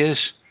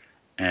Rodriguez,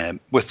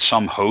 with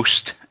some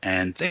host,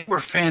 and they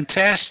were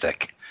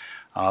fantastic.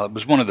 It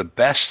was one of the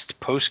best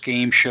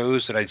post-game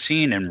shows that I'd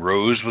seen, and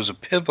Rose was a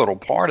pivotal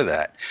part of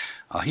that.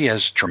 He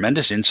has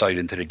tremendous insight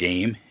into the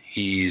game.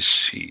 He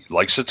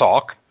likes to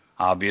talk,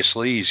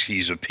 obviously.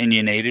 He's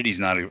opinionated. He's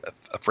not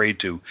afraid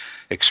to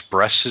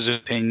express his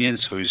opinion,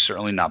 so he's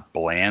certainly not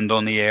bland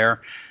on the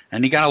air.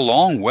 And he got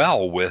along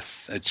well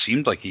with, it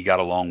seemed like he got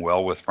along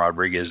well with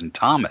Rodriguez and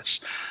Thomas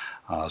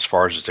as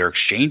far as their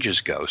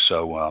exchanges go.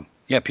 So,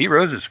 yeah, Pete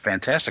Rose is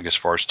fantastic as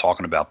far as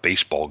talking about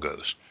baseball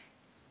goes.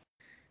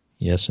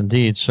 Yes,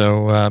 indeed.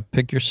 So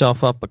pick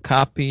yourself up a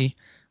copy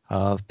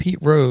of Pete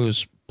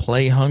Rose,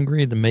 Play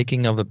Hungry, The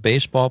Making of a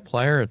Baseball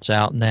Player. It's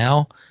out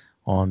now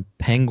on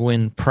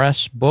Penguin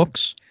Press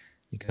Books.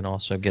 You can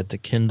also get the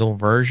Kindle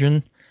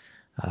version.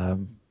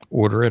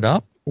 Order it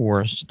up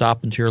or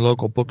stop into your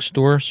local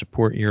bookstore.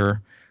 Support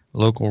your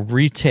local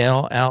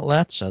retail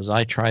outlets, as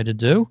I try to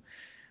do.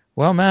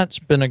 Well, Matt, it's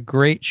been a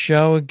great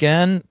show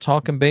again,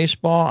 talking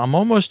baseball. I'm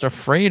almost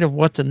afraid of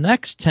what the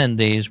next 10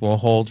 days will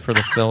hold for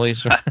the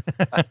Phillies.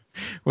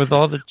 With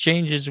all the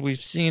changes we've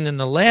seen in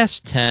the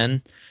last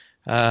 10,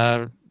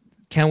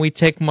 can we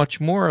take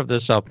much more of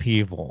this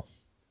upheaval?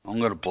 I'm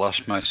going to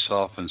bless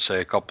myself and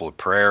say a couple of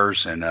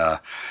prayers, and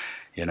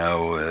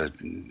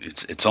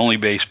it's only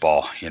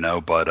baseball,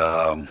 but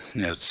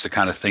it's the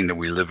kind of thing that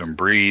we live and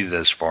breathe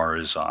as far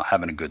as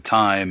having a good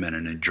time and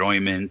an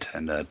enjoyment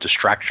and a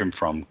distraction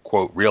from,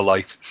 quote, real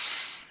life.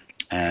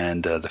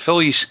 And the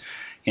Phillies,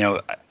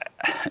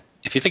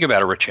 if you think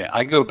about it, Rich,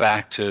 I go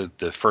back to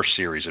the first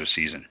series of the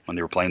season when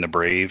they were playing the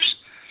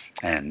Braves,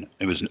 and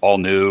it was all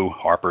new,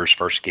 Harper's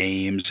first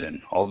games,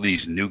 and all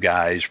these new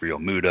guys, Real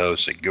Muto,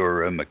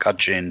 Segura,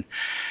 McCutchen,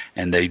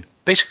 and they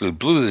basically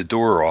blew the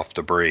door off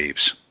the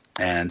Braves.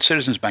 And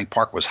Citizens Bank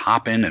Park was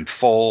hopping and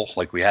full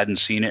like we hadn't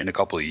seen it in a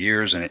couple of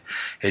years. And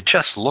it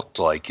just looked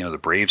like, the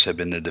Braves had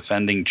been the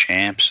defending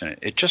champs. And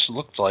it just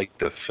looked like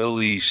the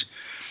Phillies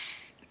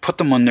put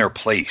them on their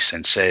place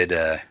and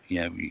said,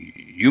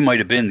 you might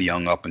have been the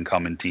young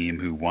up-and-coming team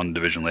who won the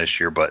division last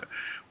year, but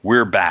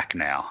we're back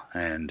now,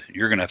 and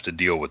you're going to have to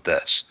deal with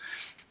this.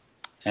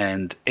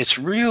 And it's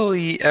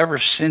really, ever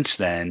since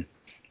then,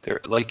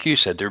 like you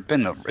said,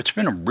 it's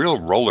been a real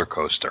roller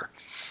coaster.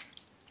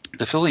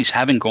 The Phillies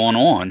haven't gone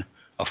on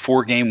a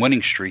 4-game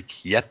winning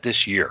streak yet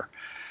this year.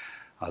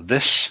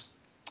 This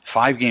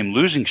 5-game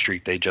losing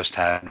streak they just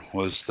had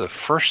was the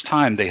first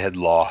time they had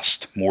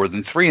lost more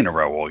than 3 in a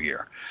row all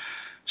year.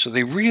 So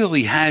they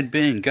really had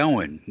been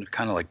going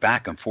kind of like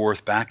back and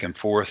forth.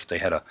 They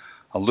had a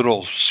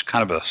little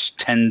kind of a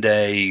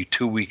 10-day,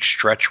 2-week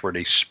stretch where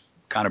they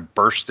kind of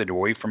bursted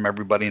away from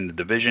everybody in the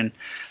division.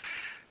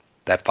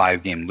 That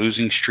 5-game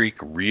losing streak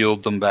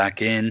reeled them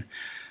back in.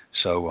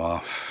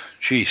 So,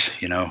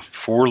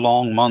 4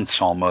 long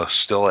months almost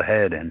still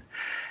ahead, and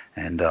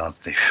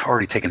they've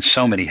already taken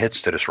so many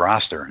hits to this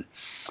roster.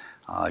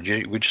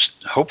 And we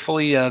just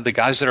hopefully the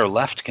guys that are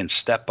left can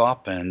step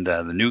up, and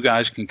the new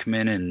guys can come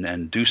in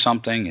and do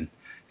something. And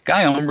the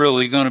guy I'm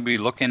really going to be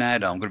looking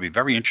at, I'm going to be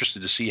very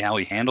interested to see how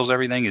he handles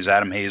everything, is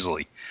Adam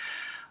Hazley.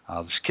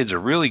 This kid's a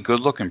really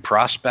good-looking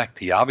prospect.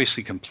 He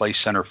obviously can play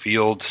center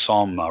field.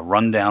 Saw him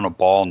run down a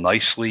ball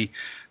nicely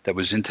that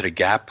was into the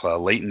gap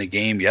late in the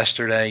game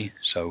yesterday.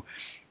 So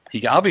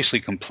he obviously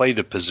can play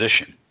the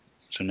position.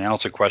 So now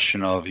it's a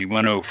question of, he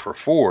went 0 for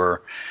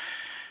 4.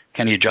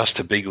 Can he adjust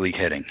to big league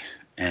hitting?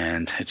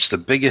 And it's the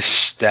biggest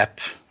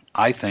step,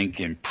 I think,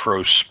 in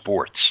pro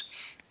sports,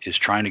 is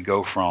trying to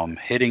go from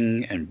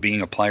hitting and being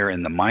a player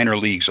in the minor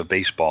leagues of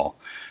baseball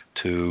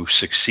to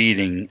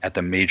succeeding at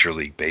the Major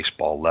League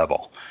Baseball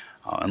level.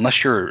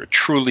 Unless you're a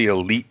truly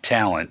elite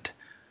talent,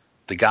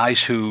 the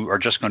guys who are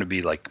just going to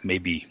be like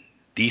maybe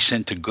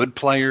decent to good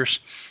players,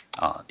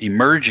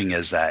 emerging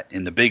as that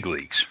in the big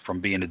leagues from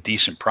being a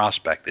decent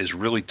prospect is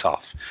really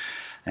tough.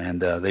 And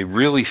they've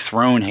really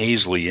thrown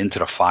Hazley into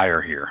the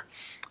fire here.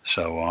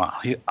 So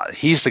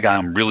he's the guy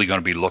I'm really going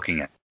to be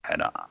looking at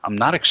And I'm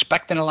not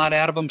expecting a lot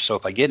out of him, so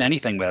if I get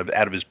anything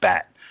out of his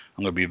bat,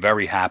 I'm going to be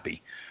very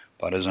happy.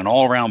 But as an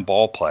all-around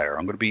ball player,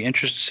 I'm going to be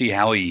interested to see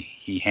how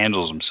he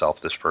handles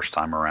himself this first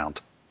time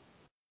around.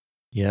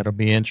 Yeah, it'll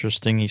be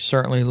interesting. He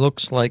certainly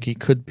looks like he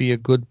could be a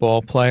good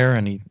ball player,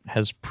 and he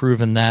has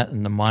proven that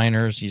in the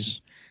minors.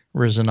 He's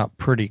risen up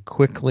pretty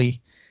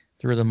quickly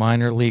through the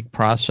minor league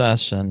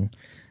process, and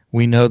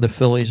we know the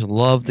Phillies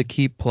love to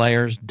keep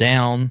players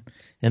down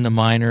in the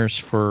minors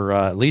for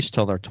at least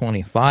till they're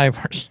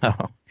 25 or so.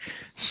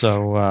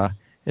 So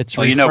it's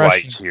refreshing. You know why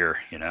he's here,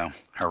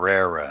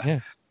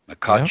 Herrera,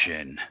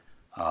 McCutchen,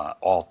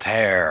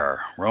 Altair,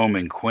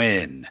 Roman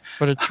Quinn.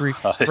 But it's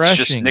refreshing. It's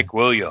just Nick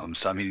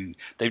Williams. I mean,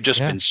 they've just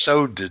been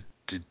so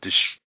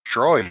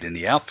destroyed in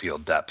the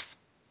outfield depth.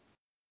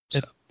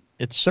 So.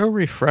 It's so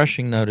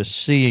refreshing, though, to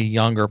see a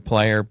younger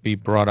player be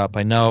brought up.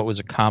 I know it was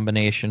a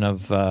combination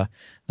of the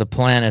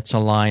planets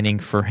aligning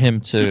for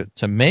him to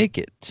make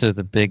it to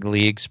the big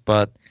leagues,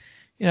 but,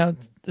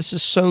 this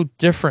is so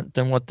different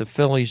than what the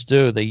Phillies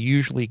do. They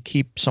usually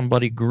keep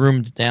somebody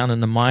groomed down in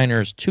the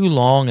minors too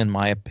long, in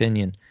my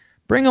opinion.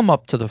 Bring him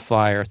up to the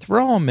fire.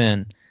 Throw him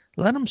in.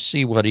 Let him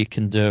see what he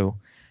can do.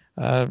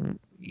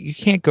 You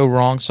can't go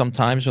wrong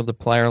sometimes with a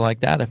player like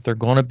that. If they're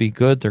going to be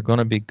good, they're going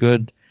to be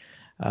good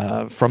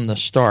from the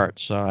start.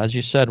 So, as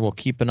you said, we'll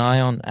keep an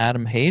eye on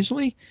Adam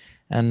Veasey.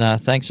 And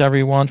thanks,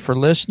 everyone, for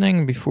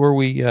listening. Before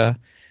we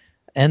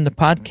end the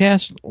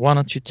podcast, why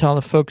don't you tell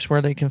the folks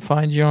where they can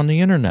find you on the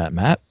internet,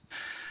 Matt?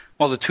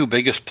 Well, the two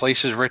biggest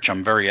places, Rich,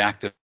 I'm very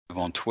active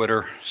on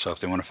Twitter. So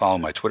if they want to follow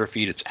my Twitter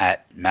feed, it's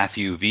at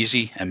Matthew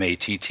Veasey,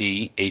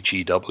 MattheWeasey.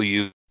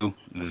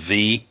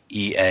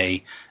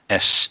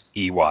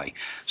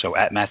 So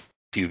at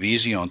Matthew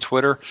Veasey on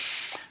Twitter,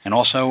 and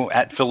also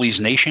at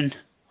Phillies Nation,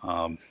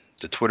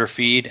 the Twitter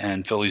feed,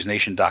 and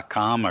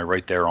PhilliesNation.com. I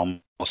write there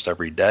almost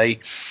every day.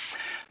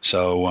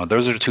 So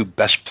those are the two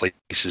best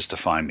places to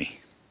find me.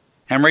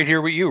 I'm right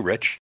here with you,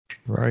 Rich.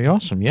 Very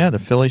awesome. Yeah, the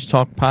Phillies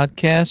Talk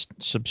podcast.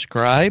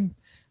 Subscribe.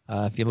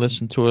 If you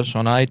listen to us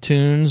on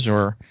iTunes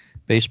or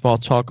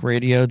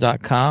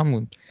baseballtalkradio.com,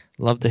 we'd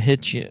love to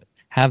hit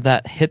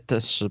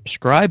the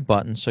subscribe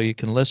button so you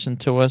can listen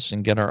to us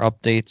and get our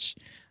updates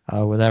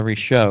with every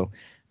show.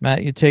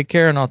 Matt, you take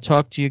care, and I'll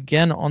talk to you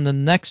again on the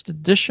next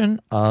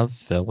edition of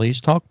Phillies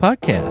Talk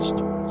Podcast.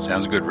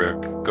 Sounds good, Rick.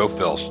 Go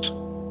Phils.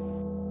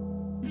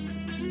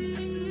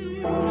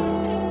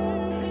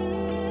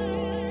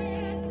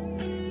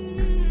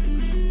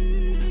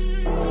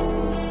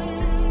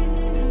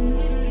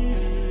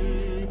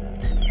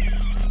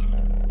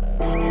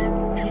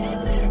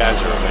 Guys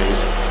are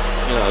amazing.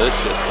 This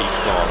just keeps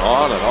going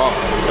on and on.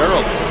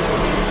 Terrible.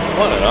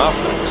 What an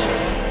offense.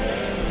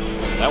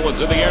 That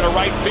one's in the air to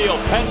right field.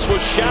 Pence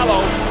was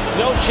shallow.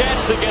 No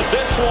chance to get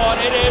this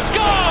one. It is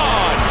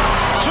gone.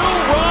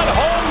 2-run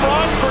home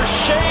run for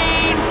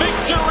Shane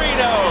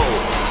Victorino.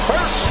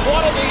 First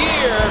one of the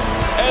year.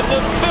 And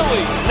the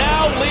Phillies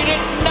now lead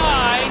it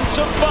 9-5.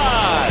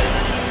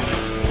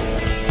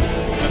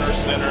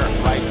 Center,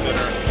 right center,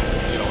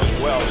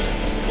 as well as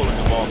pulling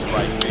the ball to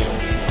right field.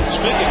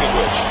 Speaking of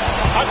which,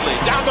 Utley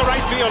down the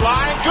right field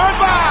line.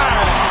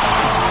 Goodbye!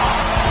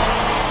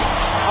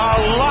 A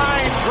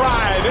line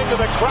drive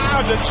into the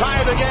crowd to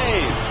tie the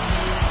game.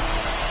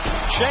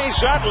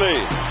 Chase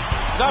Utley,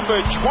 number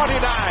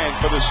 29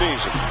 for the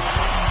season.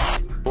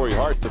 Corey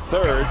Hart to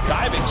third.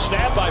 Diving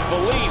stab by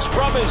Feliz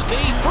from his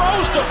knee.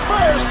 Throws to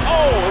first.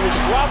 Oh, it was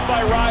dropped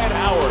by Ryan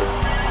Howard.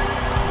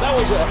 That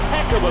was a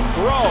heck of a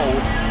throw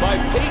by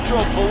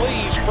Pedro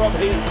Feliz from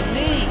his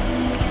knee.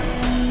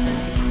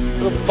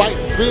 The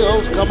fighting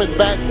Phil's coming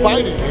back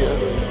fighting here.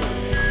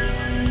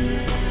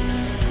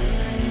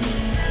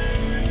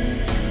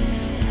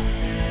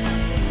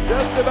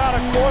 Just about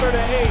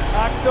 7:45,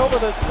 October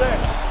the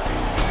 6th,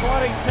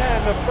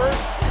 2010, the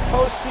first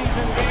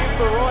postseason game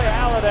for Roy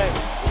Halladay.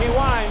 He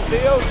winds the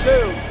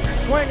 0-2,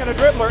 swing and a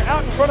dribbler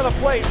out in front of the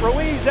plate.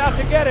 Ruiz out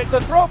to get it. The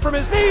throw from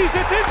his knees.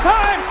 It's in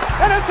time,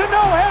 and it's a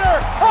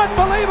no-hitter.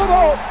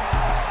 Unbelievable.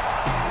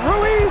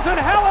 Ruiz and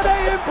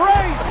Halladay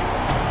embrace,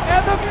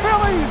 and the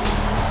Phillies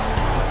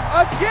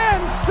again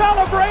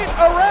celebrate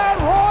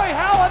around Roy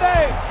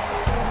Halladay.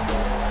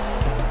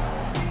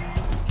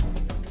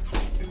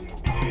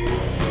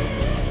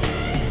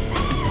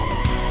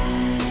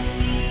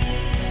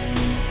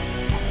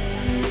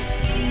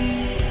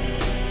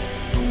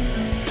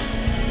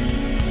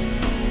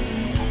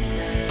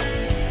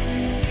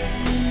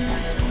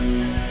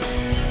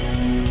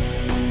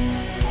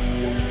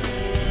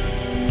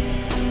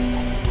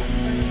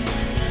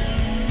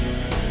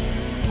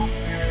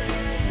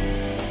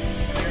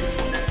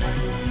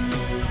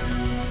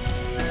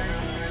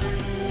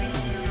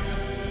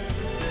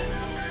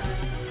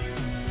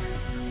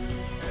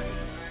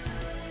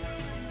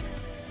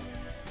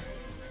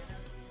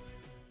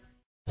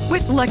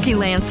 With Lucky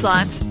Land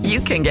Slots,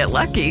 you can get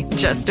lucky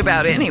just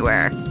about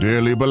anywhere.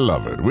 Dearly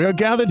beloved, we are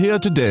gathered here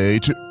today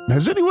to...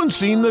 Has anyone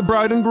seen the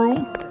bride and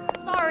groom?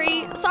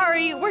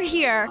 Sorry, we're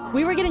here.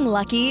 We were getting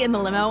lucky in the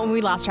limo and we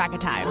lost track of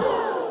time.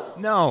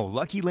 No,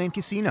 Lucky Land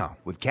Casino,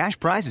 with cash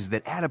prizes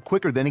that add up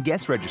quicker than a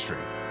guest registry.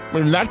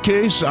 In that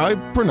case, I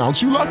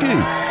pronounce you lucky.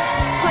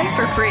 Play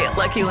for free at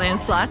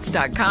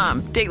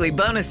LuckyLandSlots.com. Daily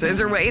bonuses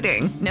are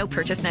waiting. No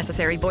purchase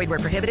necessary. Void where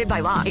prohibited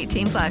by law.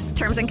 18+.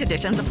 Terms and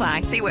conditions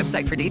apply. See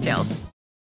website for details.